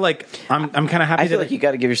 Like, I feel like I'm kind of happy. I feel like you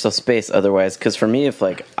got to give yourself space otherwise, because for me, if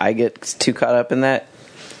like I get too caught up in that,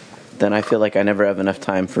 then I feel like I never have enough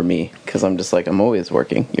time for me, because I'm just like, I'm always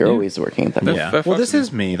working. You're always working at that point. Yeah. Well, this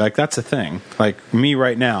is me. Like, that's the thing. Like, me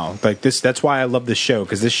right now. Like, that's why I love this show,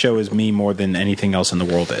 because this show is me more than anything else in the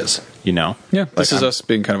world is, Yeah, like, this is us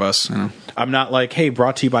being kind of us. I'm not like, hey,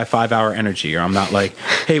 brought to you by 5 Hour Energy, or I'm not like,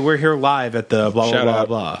 hey, we're here live at the blah, blah, blah,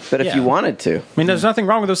 blah. But if you wanted to. I mean, there's nothing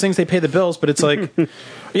wrong with those things. They pay the bills, but it's like...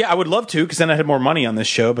 Yeah, I would love to, because then I had more money on this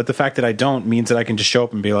show. But the fact that I don't means that I can just show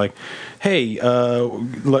up and be like, "Hey,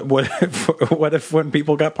 what if when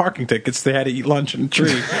people got parking tickets, they had to eat lunch in a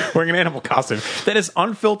tree wearing an animal costume?" That is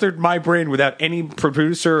unfiltered my brain without any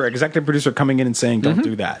producer or executive producer coming in and saying, "Don't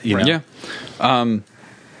do that." Yeah.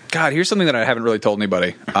 God, here's something that I haven't really told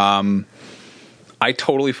anybody. I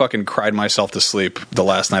totally fucking cried myself to sleep the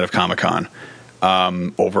last night of Comic-Con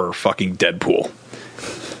over fucking Deadpool.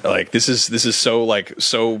 Like this is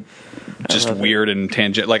so just weird and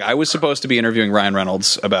tangent. Like I was supposed to be interviewing Ryan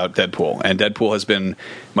Reynolds about Deadpool, and Deadpool has been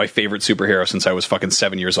my favorite superhero since I was fucking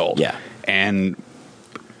 7 years old. Yeah, and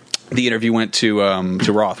the interview went to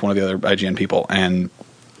Roth, one of the other IGN people, and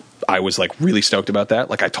I was like really stoked about that.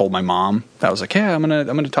 Like I told my mom, I was like, yeah, I'm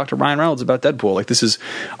gonna talk to Ryan Reynolds about Deadpool. Like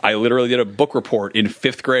I literally did a book report in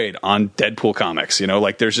 5th grade on Deadpool comics.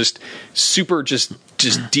 Like there's just super just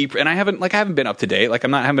deep, and I haven't been up to date. Like I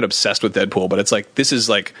haven't been obsessed with Deadpool, but it's like this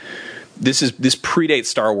predates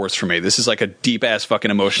Star Wars for me. This is like a deep ass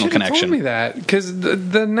fucking emotional connection. Told me that, because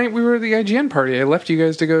the night we were at the IGN party, I left you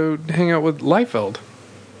guys to go hang out with Liefeld.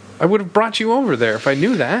 I would have brought you over there if I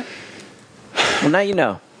knew that. Well, now you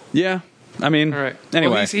know. Yeah, I mean, all right.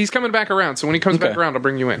 Anyway, well, he's coming back around, so when he comes back around, I'll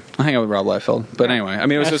bring you in. I'll hang out with Rob Liefeld. But anyway, I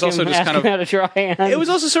mean, it was also just kind of. How to try it was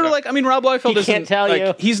also sort of like, I mean, Rob Liefeld he can't tell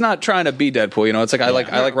you. He's not trying to be Deadpool. It's like I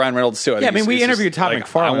like Ryan Reynolds too. I mean, we interviewed Todd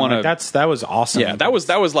McFarlane. That was awesome. Yeah, that was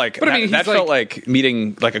like. But I mean, that felt like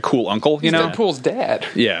meeting like a cool uncle. He's Deadpool's dad.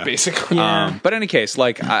 Yeah, basically. But in any case,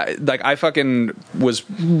 I fucking was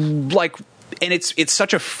like and it's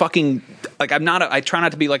such a fucking, like, I try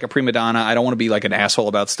not to be like a prima donna. I don't want to be like an asshole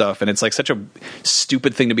about stuff, and it's like such a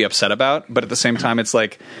stupid thing to be upset about. But at the same time, it's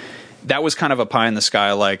like, that was kind of a pie in the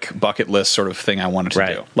sky, like, bucket list sort of thing I wanted to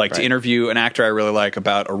do. Like, to interview an actor I really like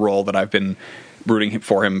about a role that I've been rooting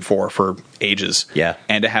for him for ages. Yeah.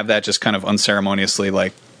 And to have that just kind of unceremoniously,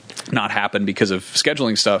 like, not happen because of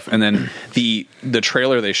scheduling stuff. And then the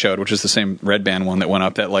trailer they showed, which is the same Red Band one that went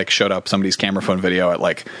up, that like showed up somebody's camera phone video at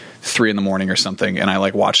like 3 a.m. or something, and I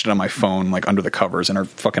like watched it on my phone, like under the covers in our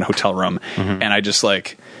fucking hotel room. And I just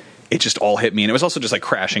like, it just all hit me. And it was also just like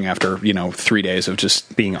crashing after 3 days of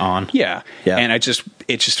just being on. Yeah. And it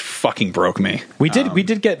just fucking broke me. We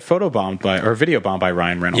did get video bombed by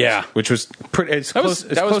Ryan Reynolds. Yeah. Which was pretty, as close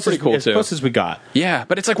as we got. Yeah.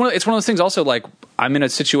 But it's like it's one of those things also, like, I'm in a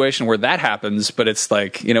situation where that happens, but it's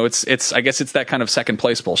like, it's I guess it's that kind of second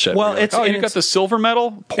place bullshit. Well, like, you got the silver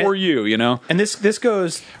medal? Poor you, And this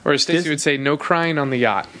goes, or as Stacey would say, no crying on the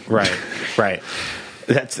yacht. Right.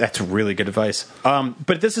 That's really good advice.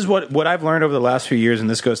 But this is what I've learned over the last few years, and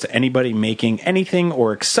this goes to anybody making anything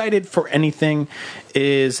or excited for anything,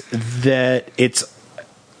 is that it's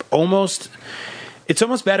almost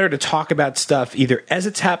better to talk about stuff either as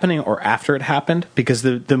it's happening or after it happened, because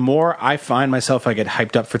the more I find myself, I get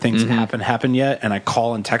hyped up for things that haven't happened yet, and I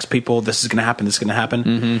call and text people, this is going to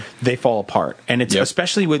happen, they fall apart. And it's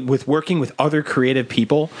especially with working with other creative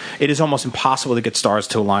people, it is almost impossible to get stars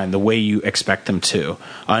to align the way you expect them to.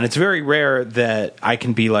 And it's very rare that I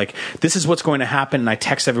can be like, this is what's going to happen, and I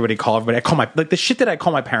text everybody, call everybody, I call the shit that I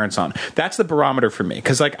call my parents on. That's the barometer for me,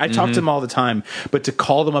 because like I talk to them all the time, but to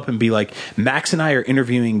call them up and be like, Max and I are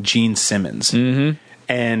interviewing Gene Simmons, and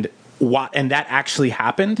that actually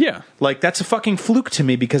happened. Yeah, like that's a fucking fluke to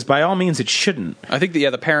me, because by all means it shouldn't. I think the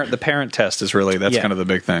parent test is really kind of the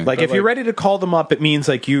big thing. Like, but if you're ready to call them up, it means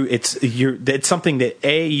like it's something that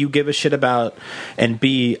A, you give a shit about, and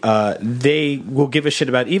B, they will give a shit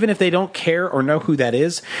about, even if they don't care or know who that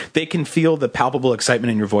is. They can feel the palpable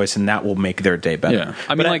excitement in your voice, and that will make their day better. Yeah,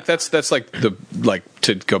 I mean, that's like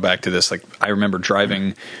to go back to this. Like, I remember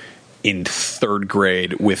driving in 3rd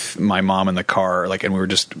grade with my mom in the car, like, and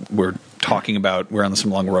we're talking about, we're on some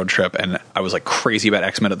long road trip, and I was like crazy about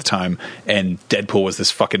X-Men at the time, and Deadpool was this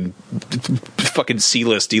fucking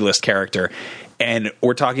C-list, D-list character, and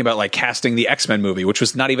we're talking about like casting the X-Men movie, which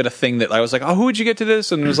was not even a thing that I was like, oh, who would you get to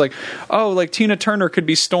this? And it was like, oh, like Tina Turner could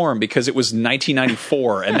be Storm, because it was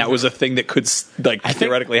 1994, and that was a thing that could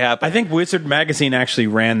theoretically happen. I think Wizard Magazine actually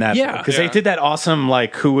ran that, because they did that awesome,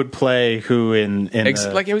 like, who would play who in it was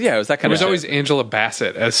that kind of. It was always Angela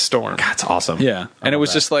Bassett as Storm. That's awesome. Yeah, and it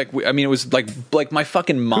was just like, I mean, it was like my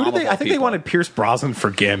fucking mom. I think they wanted Pierce Brosnan for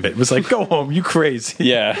Gambit. It was like, go home, you crazy.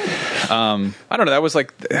 Yeah, I don't know. That was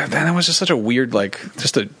just such a weird, like,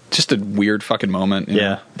 just a weird fucking moment. You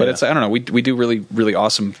know? But it's, I don't know. We do really, really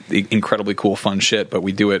awesome, incredibly cool, fun shit, but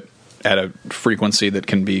we do it at a frequency that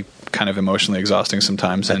can be kind of emotionally exhausting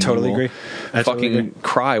sometimes. I totally agree.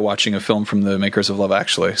 Cry watching a film from the makers of Love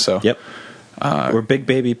Actually. So yep. We're big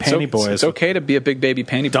baby panty boys. It's okay to be a big baby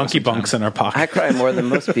panty boy. Donkey bunks in our pocket. I cry more than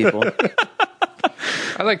most people.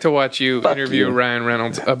 I like to watch you interview Ryan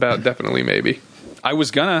Reynolds about Definitely Maybe. I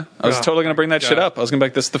was totally gonna bring that shit up. I was gonna be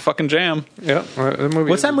like, this is the fucking jam. Yeah.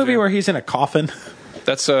 What's that movie where he's in a coffin?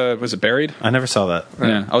 That's was it Buried? I never saw that.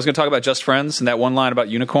 Yeah, I was going to talk about Just Friends, and that one line about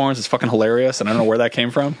unicorns is fucking hilarious, and I don't know where that came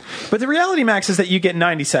from. But the reality, Max, is that you get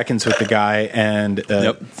 90 seconds with the guy, and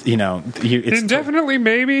it's Definitely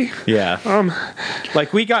Maybe. Yeah.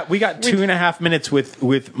 Like we got 2.5 minutes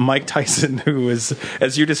with Mike Tyson, who is,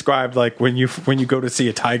 as you described, like when you go to see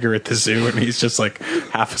a tiger at the zoo and he's just like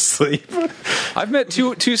half asleep. I've met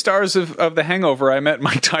two stars of The Hangover. I met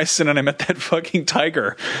Mike Tyson and I met that fucking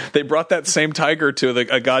tiger. They brought that same tiger to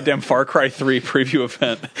a goddamn Far Cry 3 preview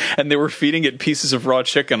event, and they were feeding it pieces of raw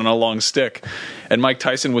chicken on a long stick. And Mike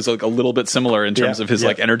Tyson was like a little bit similar in terms of his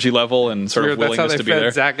like energy level and sort of willingness to be there.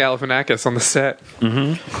 That's how they fed Zach Galifianakis on the set.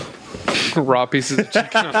 Mm-hmm. Raw pieces of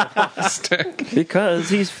chicken on a long stick. Because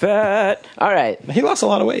he's fat. All right. He lost a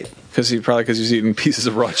lot of weight. Because he's eating pieces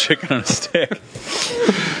of raw chicken on a stick.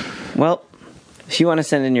 Well, if you want to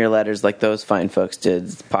send in your letters like those fine folks did,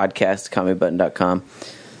 it's podcast@comedybutton.com.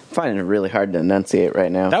 I'm finding it really hard to enunciate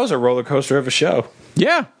right now. That was a roller coaster of a show.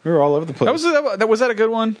 Yeah, we were all over the place. Was that a good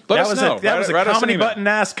one? Let us know. That was a comedy button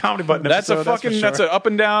episode. That's a fucking. That's a up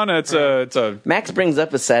and down. It's a. Max brings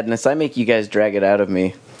up a sadness. I make you guys drag it out of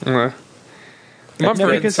me.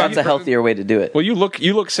 That's a healthier way to do it. Well, you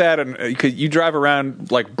look sad, and you drive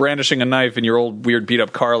around like brandishing a knife in your old weird beat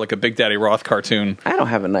up car, like a Big Daddy Roth cartoon. I don't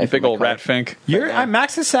have a knife. Big old rat fink.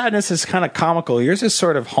 Max's sadness is kind of comical. Yours is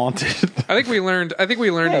sort of haunted. I think we learned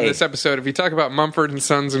in this episode, if you talk about Mumford and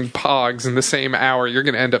Sons and Pogs in the same hour, you're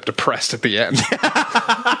going to end up depressed at the end.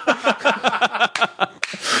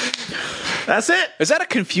 That's it. Is that a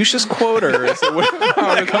Confucius quote, or where did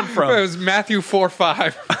that come from? It was Matthew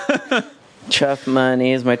 4:5. Chuff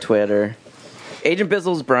Money is my Twitter. Agent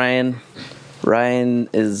Bizzle's Brian. Ryan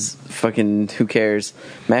is fucking who cares.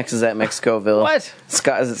 Max is at Max Scoville. What?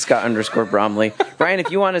 Scott is at Scott_Bromley. Brian,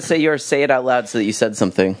 if you want to say yours, say it out loud so that you said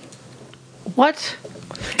something. What?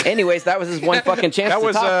 Anyways, that was his one fucking chance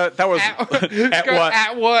to talk. That was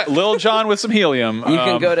At what? Lil Jon with some helium. You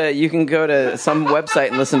can go to some website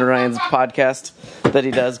and listen to Ryan's podcast that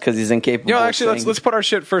he does because he's incapable. Actually, let's put our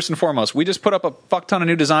shit first and foremost. We just put up a fuck ton of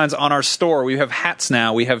new designs on our store. We have hats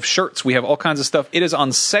now. We have shirts. We have all kinds of stuff. It is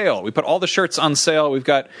on sale. We put all the shirts on sale. We've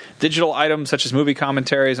got digital items such as movie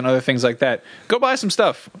commentaries and other things like that. Go buy some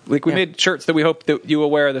stuff. Like we made shirts that we hope that you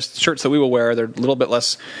will wear. The shirts that we will wear. They're a little bit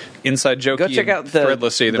less inside jokey. Go check out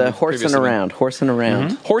the Horsing Around. Horsing Around.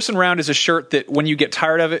 Mm-hmm. Horsing Around is a shirt that when you get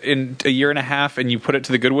tired of it in a year and a half and you put it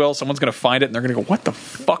to the Goodwill, someone's going to find it and they're going to go, "What the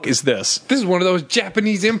fuck is this?" This is one of those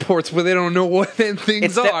Japanese imports where they don't know what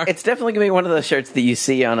things are. It's definitely going to be one of those shirts that you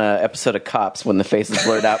see on an episode of Cops when the face is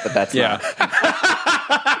blurred out, but that's not.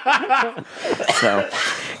 So,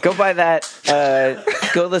 go buy that.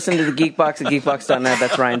 Go listen to the Geekbox at geekbox.net.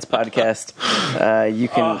 That's Ryan's podcast.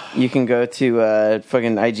 You can go to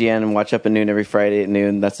fucking IGN and watch Up at Noon every Friday at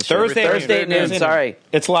noon. That's the show. Thursday at noon. Sorry,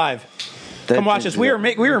 it's live. Come watch us. We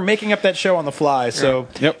were making up that show on the fly. So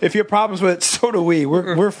if you have problems with it, so do we.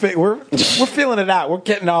 We're feeling it out. We're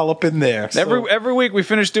getting all up in there. So. Every week we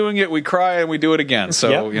finish doing it, we cry and we do it again. So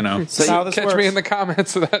So you catch me in the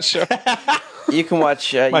comments of that show. You can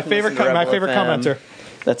watch my favorite commenter.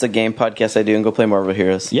 That's a game podcast I do, and go play Marvel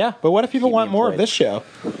Heroes. Yeah, but what if people want more of this show?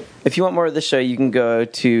 If you want more of this show, you can go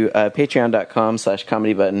to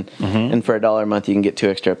patreon.com/comedybutton, and for $1 a month, you can get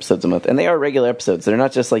 2 extra episodes a month. And they are regular episodes. They're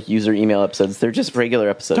not just like user email episodes. They're just regular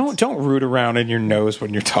episodes. Don't root around in your nose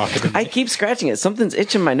when you're talking to me. I keep scratching it. Something's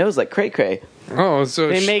itching my nose like cray-cray. Oh, so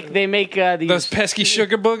they make these those pesky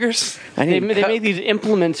sugar boogers. They make these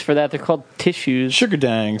implements for that. They're called tissues. Sugar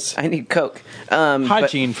dangs. I need Coke.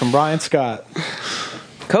 Hygiene from Brian Scott.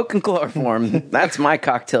 Coke and chloroform. That's my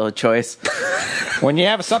cocktail of choice. When you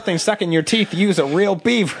have something stuck in your teeth, use a real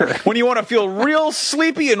beaver. When you want to feel real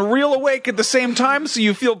sleepy and real awake at the same time so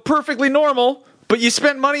you feel perfectly normal, but you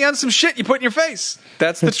spent money on some shit you put in your face.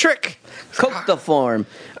 That's the trick. Coke-form.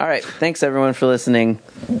 All right. Thanks, everyone, for listening.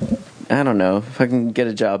 I don't know if I can get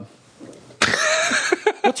a job.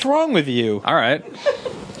 What's wrong with you? All right.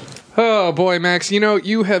 Oh, boy, Max.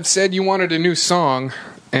 You have said you wanted a new song,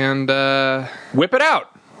 and whip it out.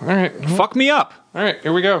 All right. Fuck me up. All right,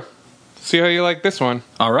 here we go. See how you like this one.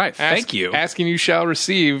 All right, thank you. Asking you shall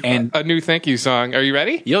receive a new thank you song. Are you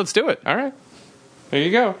ready? Yeah, let's do it. All right. There you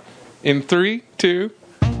go. In 3, 2...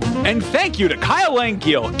 And thank you to Kyle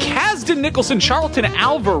Langkiel, Kazdan Nicholson, Charlton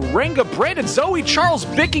Alver, Renga, Brandon, Zoe, Charles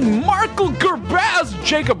Bicking, Markle Gerbaz,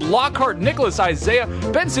 Jacob Lockhart, Nicholas Isaiah,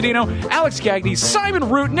 Ben Cedino, Alex Gagne, Simon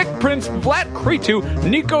Root, Nick Prince, Vlad Kritu,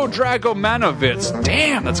 Nico Dragomanovitz.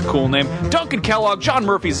 Damn, that's a cool name. Duncan Kellogg, John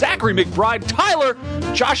Murphy, Zachary McBride, Tyler,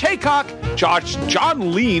 Josh Haycock,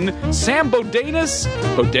 John Lean, Sam Bodacious,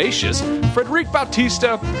 Frederic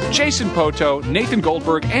Bautista, Jason Poto, Nathan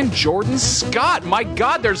Goldberg, and Jordan Scott. My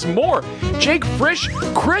God, there's more. Jake Frisch,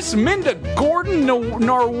 Chris Minda, Gordon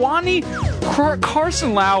Narwani,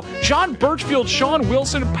 Carson Lau, John Birchfield, Sean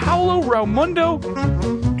Wilson, Paolo Raimundo,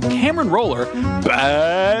 Cameron Roller,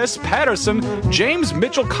 Bess Patterson, James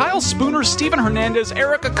Mitchell, Kyle Spooner, Stephen Hernandez,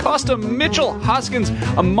 Eric Acosta, Mitchell Hoskins,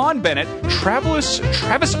 Amon Bennett, Travis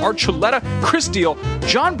Archuleta, Chris Deal,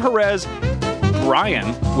 John Perez, Brian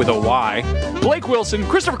with a Y, Blake Wilson,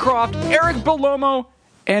 Christopher Croft, Eric Belomo,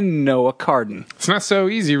 and Noah Carden. It's not so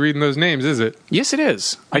easy reading those names, is it? Yes, it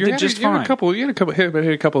is. I did just fine. You had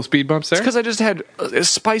a couple of speed bumps there. It's because I just had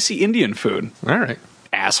spicy Indian food. All right.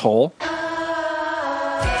 Asshole.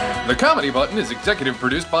 The Comedy Button is executive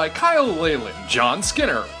produced by Kyle Leyland, John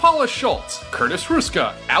Skinner, Paula Schultz, Curtis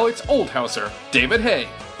Ruska, Alex Oldhauser, David Hay,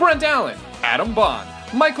 Brent Allen, Adam Bond,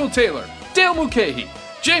 Michael Taylor, Dale Mulcahy,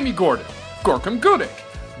 Jamie Gordon, Gorkum Gudick,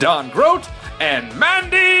 Don Grote, and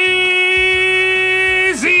Mandy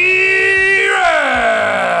Z.